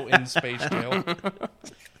Matt Riddle in Space Jail.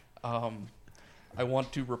 I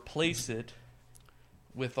want to replace it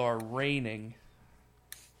with our reigning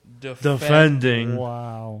Defending.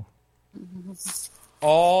 Wow.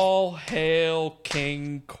 All hail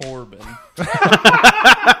King Corbin.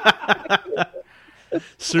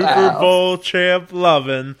 Super Bowl champ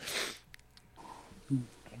loving.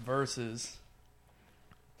 Versus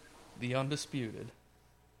the undisputed,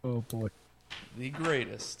 Oh boy. the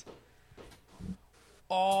greatest.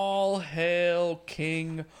 All hail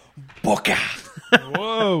King Booker.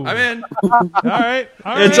 Whoa. I'm in. All right.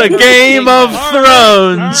 It's a Game of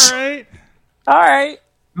Thrones All right. All right.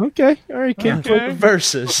 Okay. All right, Kim. Okay.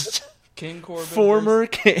 versus King Corbin. former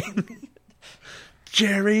king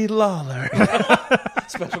Jerry Lawler.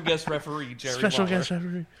 Special guest referee Jerry Special Lawler. guest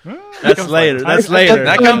referee. That's later. That's I- later.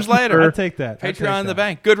 That comes later. I'll take that. I'll take Patreon in the that.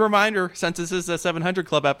 bank. Good reminder, since this is a 700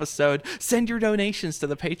 Club episode, send your donations to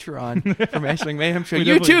the Patreon from Wrestling Mayhem Show. We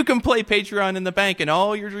You definitely- too can play Patreon in the bank, and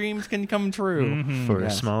all your dreams can come true. For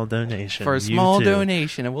Yes. a small donation. For a you small too.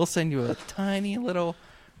 donation, and we'll send you a tiny little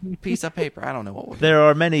piece of paper. I don't know what we'll do. There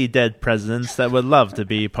are many dead presidents that would love to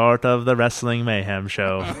be part of the Wrestling Mayhem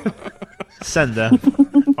Show. Send them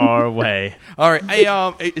our way. All right.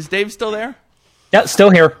 Hey, is Dave still there? Yeah, still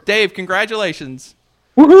here. Dave, congratulations.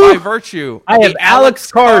 Woohoo! By virtue I of have the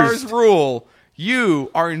Alex Cars. rule, you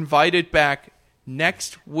are invited back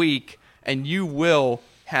next week, and you will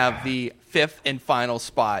have the 5th and final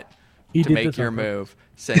spot He to did make this your on purpose. move.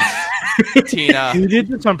 Since Tina, He did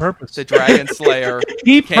this on purpose. the Dragon Slayer,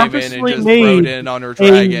 He came in and purposely just made rode in on her a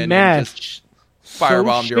dragon and match just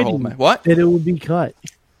firebombed so your whole shitty match. What? That it would be cut.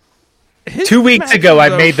 His 2 weeks match ago, I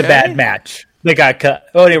was made the okay. bad match. They got cut.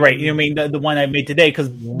 Oh, anyway, you know, I mean the one I made today because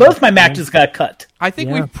both my matches got cut. I think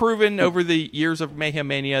Yeah. we've proven over the years of Mayhem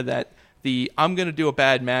Mania that the I'm going to do a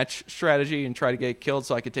bad match strategy and try to get killed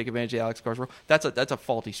so I can take advantage of the Alex Cars rule. That's a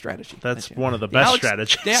faulty strategy. That's one of the best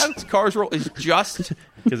strategies. The Alex Cars rule is just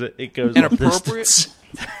Because it goes inappropriate. distance.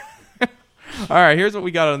 All right, here's what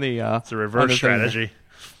we got on the. It's a on reverse the thing. strategy.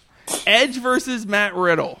 Edge versus Matt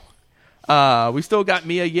Riddle. We still got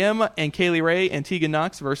Mia Yim and Kaylee Ray and Tegan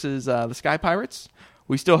Knox versus the Sky Pirates.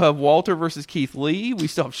 We still have Walter versus Keith Lee. We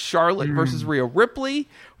still have Charlotte versus Rhea Ripley.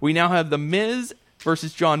 We now have The Miz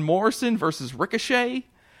versus John Morrison versus Ricochet.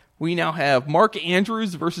 We now have Mark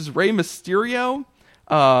Andrews versus Rey Mysterio.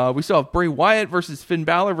 We still have Bray Wyatt versus Finn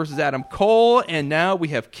Balor versus Adam Cole. And now we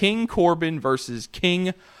have King Corbin versus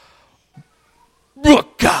King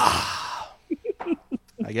Booker. I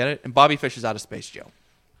get it. And Bobby Fish is out of Space Jail.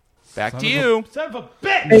 Back to you. Son of a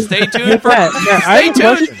bitch. Stay tuned for Matt, I stay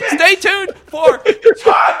have a tuned. Stay tuned for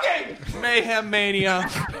Talking Mayhem Mania.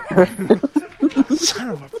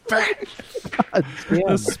 Son of a bitch.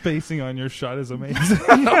 The spacing on your shot is amazing.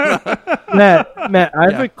 Matt, I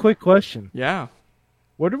have Yeah. a quick question. Yeah.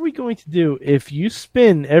 What are we going to do if you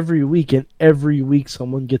spin every week and every week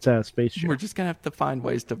someone gets out of Space Jail? We're just gonna have to find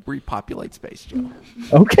ways to repopulate Space Jail.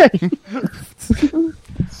 Okay. I'm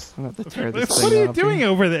gonna have to tear this What thing are you up doing here.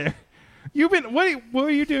 over there? What are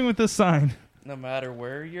you doing with this sign? No matter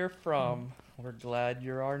where you're from, we're glad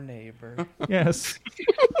you're our neighbor. Yes.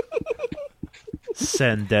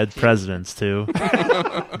 Send dead presidents to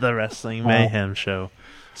the Wrestling Mayhem Show.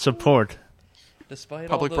 Support. Despite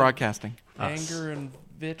Public all the broadcasting. anger and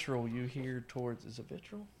vitriol you hear towards... Is it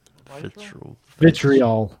vitriol?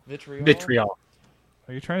 Vitriol. Vitriol.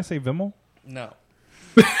 Are you trying to say Vimmel? No.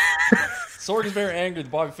 Sorg is very angry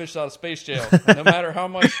that Bobby Fish is out of space jail. No matter how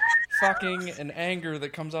much fucking and anger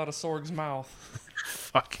that comes out of Sorg's mouth.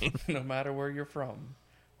 Fucking. No matter where you're from,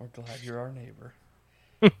 we're glad you're our neighbor.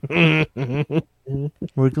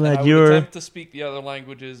 We're glad I would you're... attempt to speak the other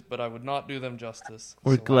languages, but I would not do them justice.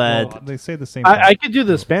 We're so glad... They say the same thing. I could do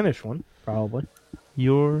the Spanish one, probably.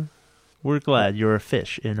 We're glad you're a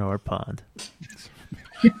fish in our pond.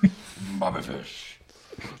 Bobby Fish.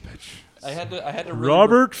 I had to really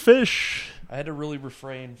Robert Fish. I had to really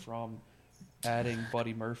refrain from adding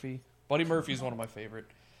Buddy Murphy. Buddy Murphy is one of my favorite.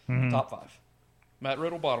 Top 5. Matt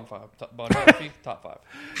Riddle, bottom 5. Buddy Murphy, top 5.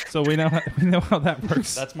 So we know how that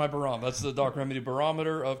works. That's my barometer. That's the Dark Remedy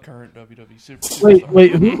barometer of current WWE superstars.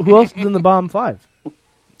 Wait. Who else is in the bottom 5?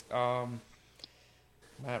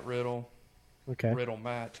 Matt Riddle. Okay. Riddle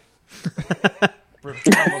Matt.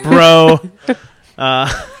 Bro.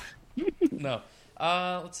 No.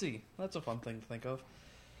 Let's see. That's a fun thing to think of.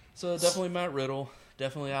 So definitely Matt Riddle.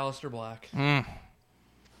 Definitely Aleister Black.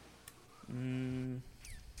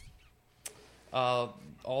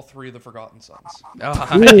 All 3 of the Forgotten Sons.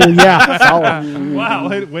 Ooh, yeah, solid. Wow,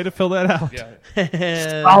 way to fill that out.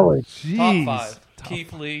 Yeah. Solid. Jeez. Top 5.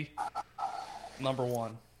 Keith Lee. Number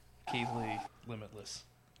 1. Keith Lee. Limitless.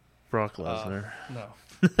 Brock Lesnar. No.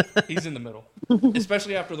 He's in the middle.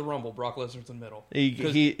 Especially after the Rumble. Brock Lesnar's in the middle.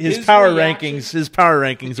 His power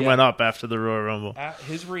rankings went up after the Royal Rumble.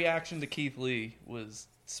 His reaction to Keith Lee was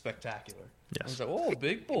spectacular. Yes. I was like, "Oh,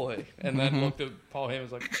 big boy," and then looked at Paul Heyman and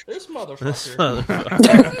was like, "This motherfucker."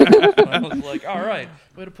 I was like, "All right,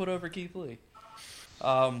 way to put over Keith Lee."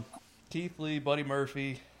 Keith Lee, Buddy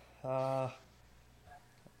Murphy,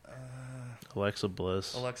 Alexa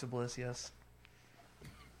Bliss. Alexa Bliss, yes.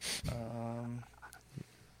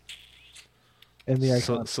 And the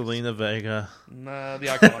Iconics. Selena Vega. Nah, the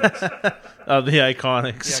Iconics. The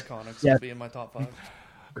Iconics. The Iconics Yeah. will be in my top 5.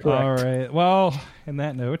 All right. Well, in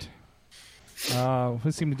that note,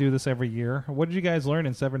 we seem to do this every year. What did you guys learn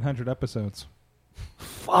in 700 episodes?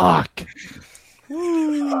 Fuck.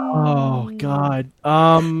 Oh God.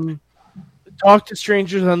 Talk to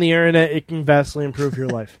strangers on the internet. It can vastly improve your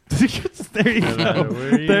life. There you go.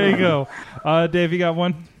 There you go. Dave, you got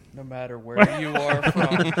one? No matter where you are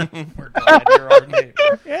from, we're glad you're our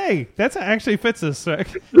neighbor. Hey, that actually fits us.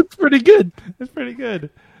 That's pretty good. That's pretty good.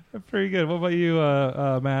 That's pretty good. What about you,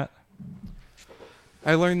 Matt?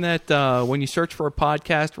 I learned that when you search for a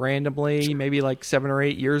podcast randomly, maybe like 7 or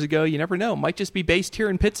 8 years ago, you never know. It might just be based here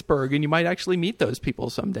in Pittsburgh, and you might actually meet those people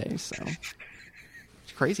someday. So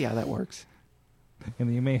it's crazy how that works.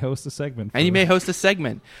 And you may host a segment. And you may host a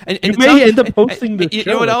segment. And you may end up hosting the You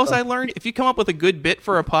show. know what else I learned? If you come up with a good bit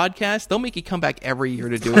for a podcast, they'll make you come back every year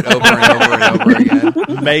to do it over and over and over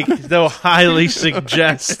again. They'll highly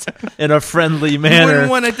suggest in a friendly manner. You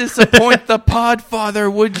wouldn't want to disappoint the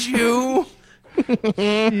Podfather, would you?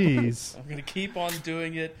 Jeez. I'm gonna keep on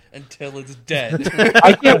doing it until it's dead.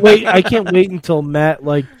 I can't wait. I can't wait until Matt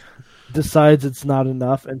decides it's not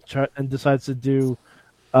enough and decides to do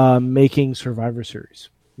making Survivor Series,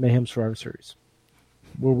 Mayhem Survivor Series,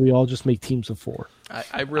 where we all just make teams of 4.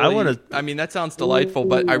 I mean, that sounds delightful,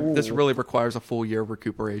 but this really requires a full year of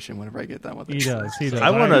recuperation whenever I get done with it. He does.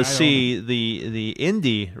 I want to see the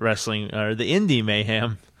indie wrestling or the indie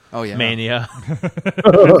Mayhem. Oh yeah, Mania.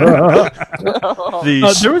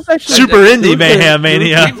 There was actually Super Indie Mayhem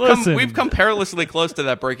Mania. We've come perilously close to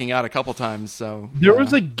that breaking out a couple times. So there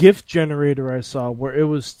was a GIF generator I saw where it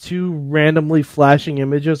was 2 randomly flashing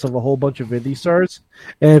images of a whole bunch of indie stars,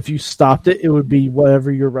 and if you stopped it, it would be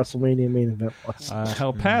whatever your WrestleMania main event was.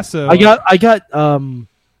 El Paso. I got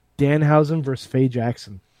Danhausen versus Faye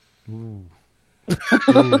Jackson. Ooh,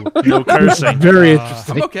 no cursing. Very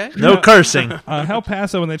interesting. I'm okay. No cursing. El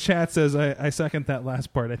Paso in the chat says, I second that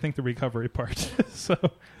last part. I think the recovery part. So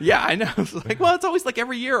yeah, I know. It's like, well, it's always like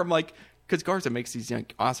every year. I'm like, because Garza makes these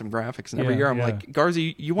awesome graphics, and every year I'm like, Garza,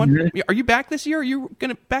 you want? Are you back this year? Are you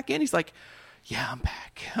gonna back in? He's like, yeah, I'm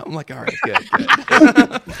back. I'm like, all right, good.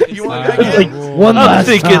 You want back in? I'm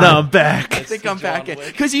thinking I'm back. I think I'm back in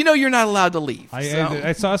because you're not allowed to leave.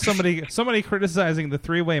 I saw somebody criticizing the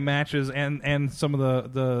 3-way matches and some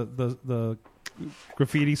of the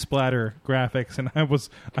graffiti splatter graphics, and I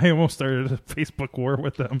almost started a Facebook war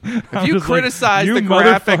with them. If you criticize the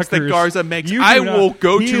graphics that Garza makes, I will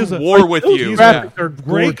go to war with you. Graphics are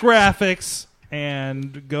great graphics,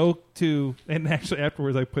 and go to and actually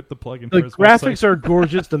afterwards I put the plug in. The for his graphics website. are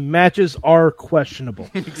gorgeous. The matches are questionable.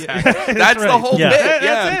 Exactly. That's the whole bit.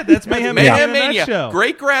 That's it. That's Mayhem Mania. Show.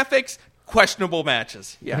 Great graphics, questionable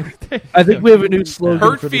matches. Yeah. I think we have a new slogan.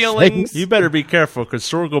 Hurt for this feelings. You better be careful because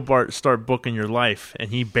Sorg will start booking your life, and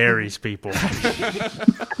he buries people.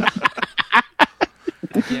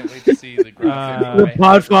 I can't wait to see the graphic. The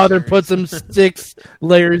Podfather puts him 6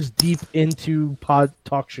 layers deep into Pod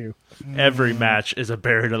Talk Show. Every match is a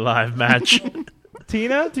buried alive match.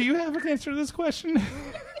 Tina, do you have an answer to this question?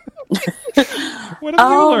 What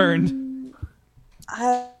have you learned?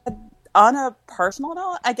 On a personal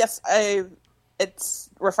note, I guess it's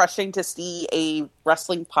refreshing to see a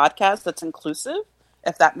wrestling podcast that's inclusive,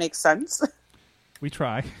 if that makes sense. We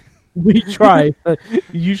try. We try.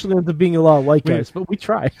 Usually ends up being a lot of white guys, but we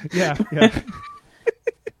try. Yeah.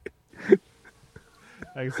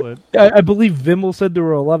 Excellent. I believe Vimmel said there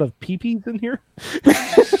were a lot of peepees in here.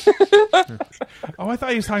 Oh, I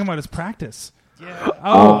thought he was talking about his practice. Yeah.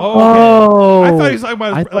 Oh, okay. I thought he was talking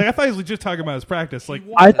about. I thought he was legit talking about his practice. Like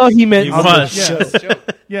I thought he meant. He was.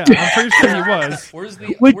 Yeah, I'm pretty sure he was. Where's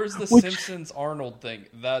the Simpsons Arnold thing?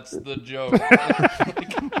 That's the joke.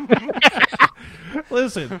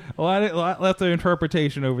 Listen, a lot left of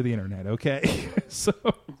interpretation over the internet. Okay, so,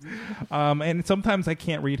 and sometimes I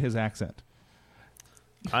can't read his accent.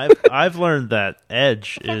 I've learned that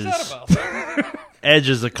Edge is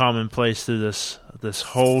a commonplace through this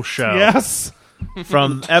whole show. Yes,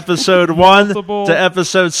 from episode 1 to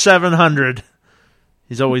episode 700,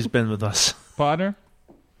 he's always been with us. Partner.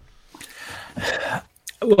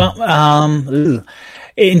 Well,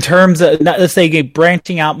 in terms of, let's say,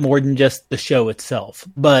 branching out more than just the show itself,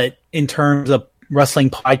 but in terms of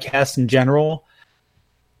wrestling podcasts in general,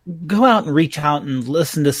 go out and reach out and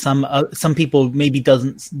listen to some people maybe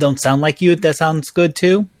don't sound like you. That sounds good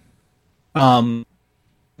too.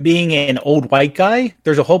 Being an old white guy,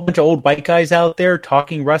 there's a whole bunch of old white guys out there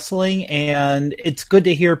talking wrestling, and it's good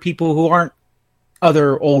to hear people who aren't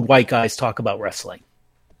other old white guys talk about wrestling.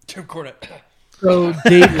 Jim Cornette. So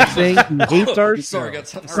Dave is saying he hates our Sorry, I got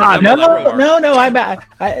show. something. No.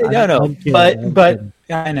 But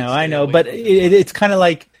I know. But it's kind of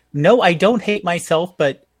like, no, I don't hate myself,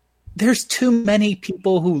 but there's too many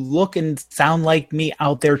people who look and sound like me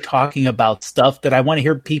out there talking about stuff that I want to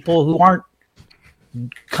hear people who aren't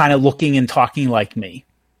kind of looking and talking like me.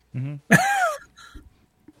 Mm-hmm.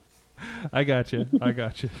 I got you.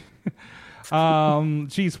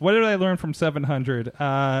 Geez, what did I learn from 700?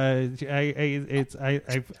 I've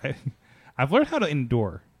learned how to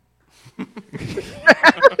endure.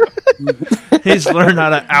 He's learned how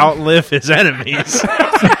to outlive his enemies.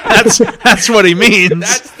 That's what he means.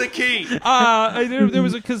 That's the key. There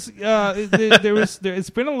was it's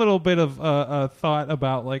been a little bit of thought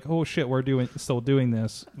about like, oh shit, we're still doing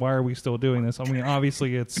this. Why are we still doing this? I mean,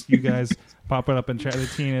 obviously it's you guys popping up in chat, the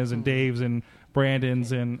Tina's and Dave's and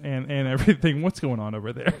Brandon's and everything. What's going on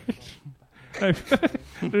over there?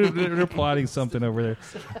 they're plotting something over there,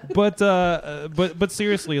 but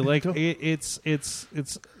seriously, like it's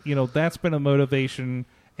that's been a motivation,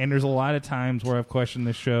 and there's a lot of times where I've questioned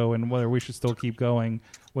this show and whether we should still keep going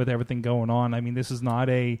with everything going on. I mean, this is not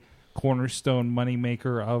a cornerstone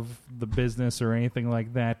moneymaker of the business or anything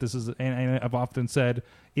like that. This is, and I've often said,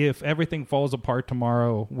 if everything falls apart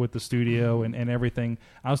tomorrow with the studio and everything,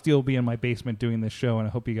 I'll still be in my basement doing this show, and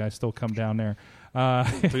I hope you guys still come down there.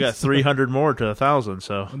 We got 300 more to 1,000,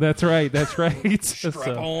 so that's right. Strap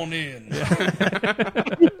on in,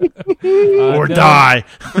 or die.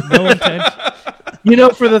 No intent.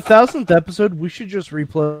 For the 1,000th episode, we should just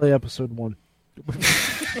replay episode 1.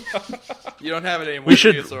 You don't have it anymore. We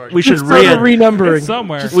should renumbering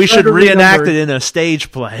somewhere. We should reenact it in a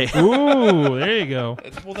stage play. Ooh, there you go.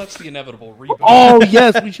 Well, that's the inevitable reboot. Oh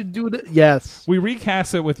yes, we should do it. Yes, we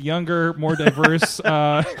recast it with younger, more diverse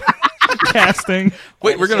casting.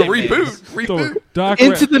 Wait, we're gonna reboot. So, Doc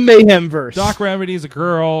into the Mayhem verse. Doc Remedy's a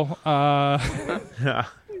girl. Yeah.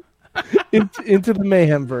 into the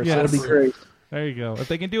Mayhem verse. Yes. That'd be great. There you go. If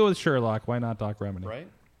they can do it with Sherlock, why not Doc Remedy? Right.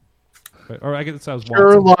 Or I guess that was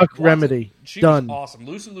Sherlock Watson. Remedy. She Done. was awesome.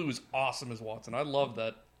 Lucy Liu was awesome as Watson. I loved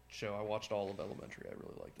that show. I watched all of Elementary. I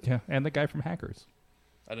really liked it. Yeah, and the guy from Hackers.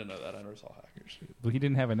 I didn't know that. I never saw Hackers. Well, he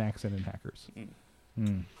didn't have an accent in Hackers.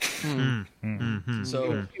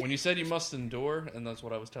 So when you said you must endure, and that's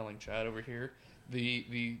what I was telling Chad over here,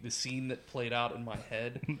 the scene that played out in my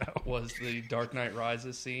head was the Dark Knight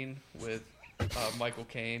Rises scene with Michael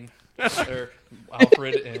Caine or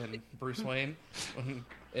Alfred and Bruce Wayne,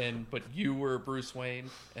 but you were Bruce Wayne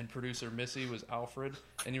and producer Missy was Alfred,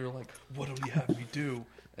 and you were like, "What do you have me do?"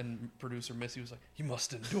 And producer Missy was like, "You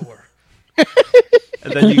must endure."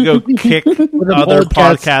 And then you go kick other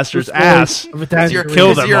podcasters' ass,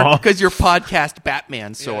 kill them all. Because you're podcast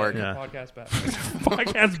Batman, Sorg. Yeah. Podcast Batman.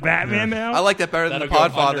 Podcast Batman now? I like that better than the That'll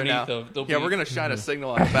go Podfather now. underneath We're going to shine a signal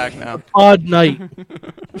on the back now. Pod Night.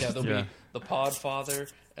 Yeah, there'll be the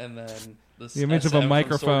Podfather and then the image of a SM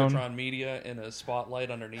microphone. from Sorgatron Media and a spotlight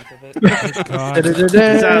underneath of it. God. Is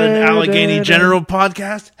that an Allegheny General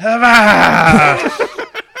podcast?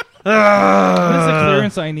 What is the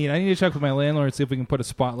clearance I need? I need to check with my landlord, see if we can put a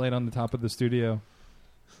spotlight on the top of the studio.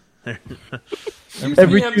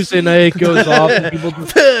 Every Tuesday night it goes off and people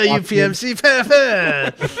just UPMC.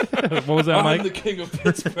 What was that, Mike? I'm the king of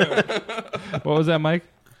Pittsburgh. What was that, Mike?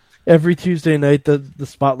 Every Tuesday night the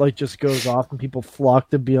spotlight just goes off and people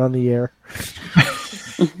flock to be on the air.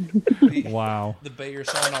 Wow. The Bayer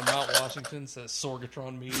sign on Mount Washington says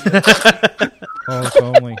Sorgatron Media. Oh, if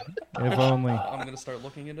only. If only. I'm going to start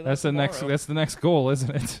looking into that That's tomorrow. That's the next goal, isn't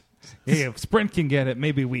it? Hey, if Sprint can get it,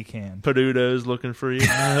 maybe we can. Peduto's looking for you.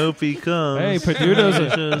 I hope he comes. Hey, Peduto's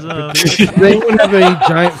Does anyone have a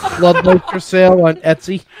giant floodlight for sale on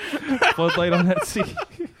Etsy? Floodlight on Etsy.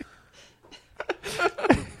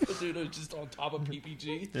 Peduto's just on top of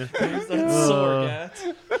PPG. Yeah. Where's that Sorg at?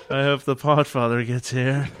 I hope the Podfather gets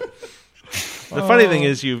here. The funny thing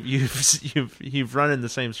is, you've run in the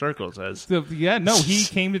same circles as. He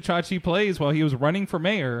came to Chachi Plays while he was running for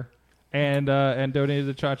mayor, and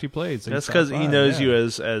donated to Chachi Plays. That's because he knows you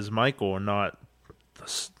as Michael, and not.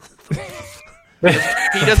 He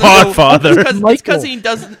doesn't Podfather. It's because he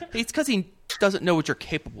doesn't. It's because he doesn't know what you're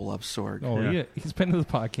capable of, Sorg. Oh, yeah. He's been to the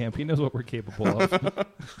pod camp. He knows what we're capable of.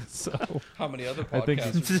 So, how many other I think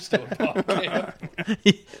podcasters are still at pod camp?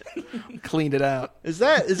 Cleaned it out. Is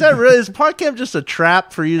that really? Is PodCamp just a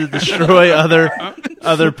trap for you to destroy other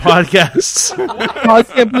podcasts?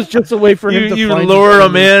 PodCamp was just a way for him to you find lure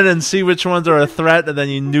them in and see which ones are a threat, and then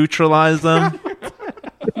you neutralize them.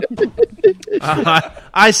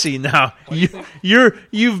 I see now.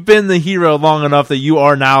 You've been the hero long enough that you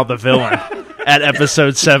are now the villain at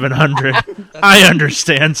episode 700. I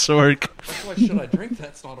understand, Sorg. Why should I drink?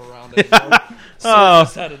 That's not around anymore. Sorg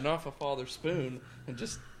just had enough of Father Spoon and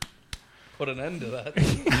just put an end to that.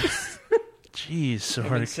 Jeez,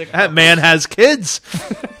 Sorg. That man has kids.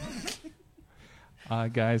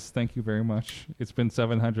 Guys, thank you very much. It's been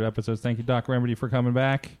 700 episodes. Thank you, Doc Remedy, for coming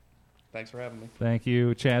back. Thanks for having me. Thank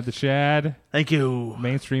you, Chad the Shad. Thank you.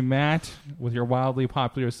 Mainstream Matt, with your wildly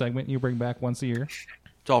popular segment you bring back once a year.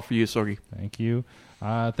 It's all for you, Sorgy. Thank you.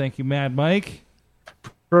 Thank you, Mad Mike.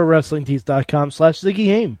 ProWrestlingTees.com/Ziggy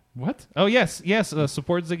Haim. What? Oh, yes.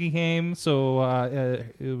 Support Ziggy Haim. So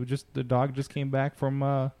it was just the dog just came back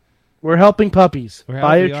from... We're helping puppies.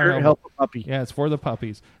 Buy a shirt, help a puppy. Yeah, it's for the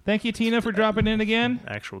puppies. Thank you, Tina, for dropping in again.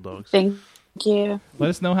 Actual dogs. Thank you. Let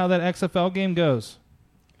us know how that XFL game goes.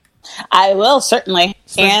 I will, certainly.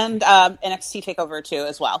 And NXT TakeOver, too,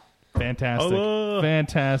 as well. Fantastic. Hello.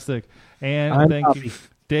 Fantastic. And I'm thank you,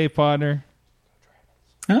 Dave Podner.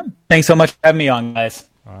 Thanks so much for having me on, guys.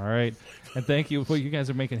 All right. And thank you. Well, you guys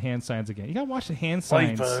are making hand signs again. You got to watch the hand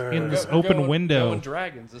signs Viper. in this We're open going, window. Going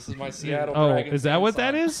Dragons. This is my Seattle Oh, Dragons. is that theme what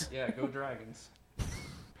that song. is? Yeah, go Dragons.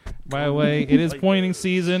 By the way, it is pointing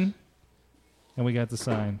season, and we got the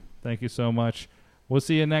sign. Thank you so much. We'll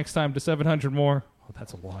see you next time to 700 more. Oh,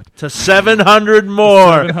 that's a lot. To 700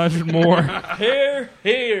 more. 700 more. Here,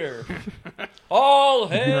 here. All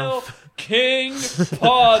hail King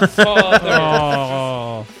Podfather.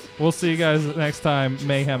 Oh, we'll see you guys next time.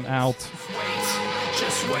 Mayhem out.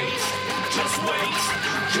 Just wait, just wait,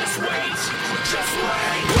 just wait, just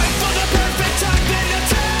wait. Wait for the perfect time, then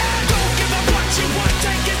attack. Don't give up what you want,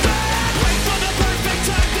 take it back. Wait for the perfect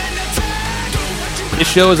time, then attack. Do what you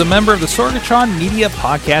This show is a member of the Sorgatron Media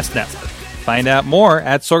Podcast Network. Find out more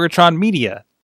at sorgatronmedia.com.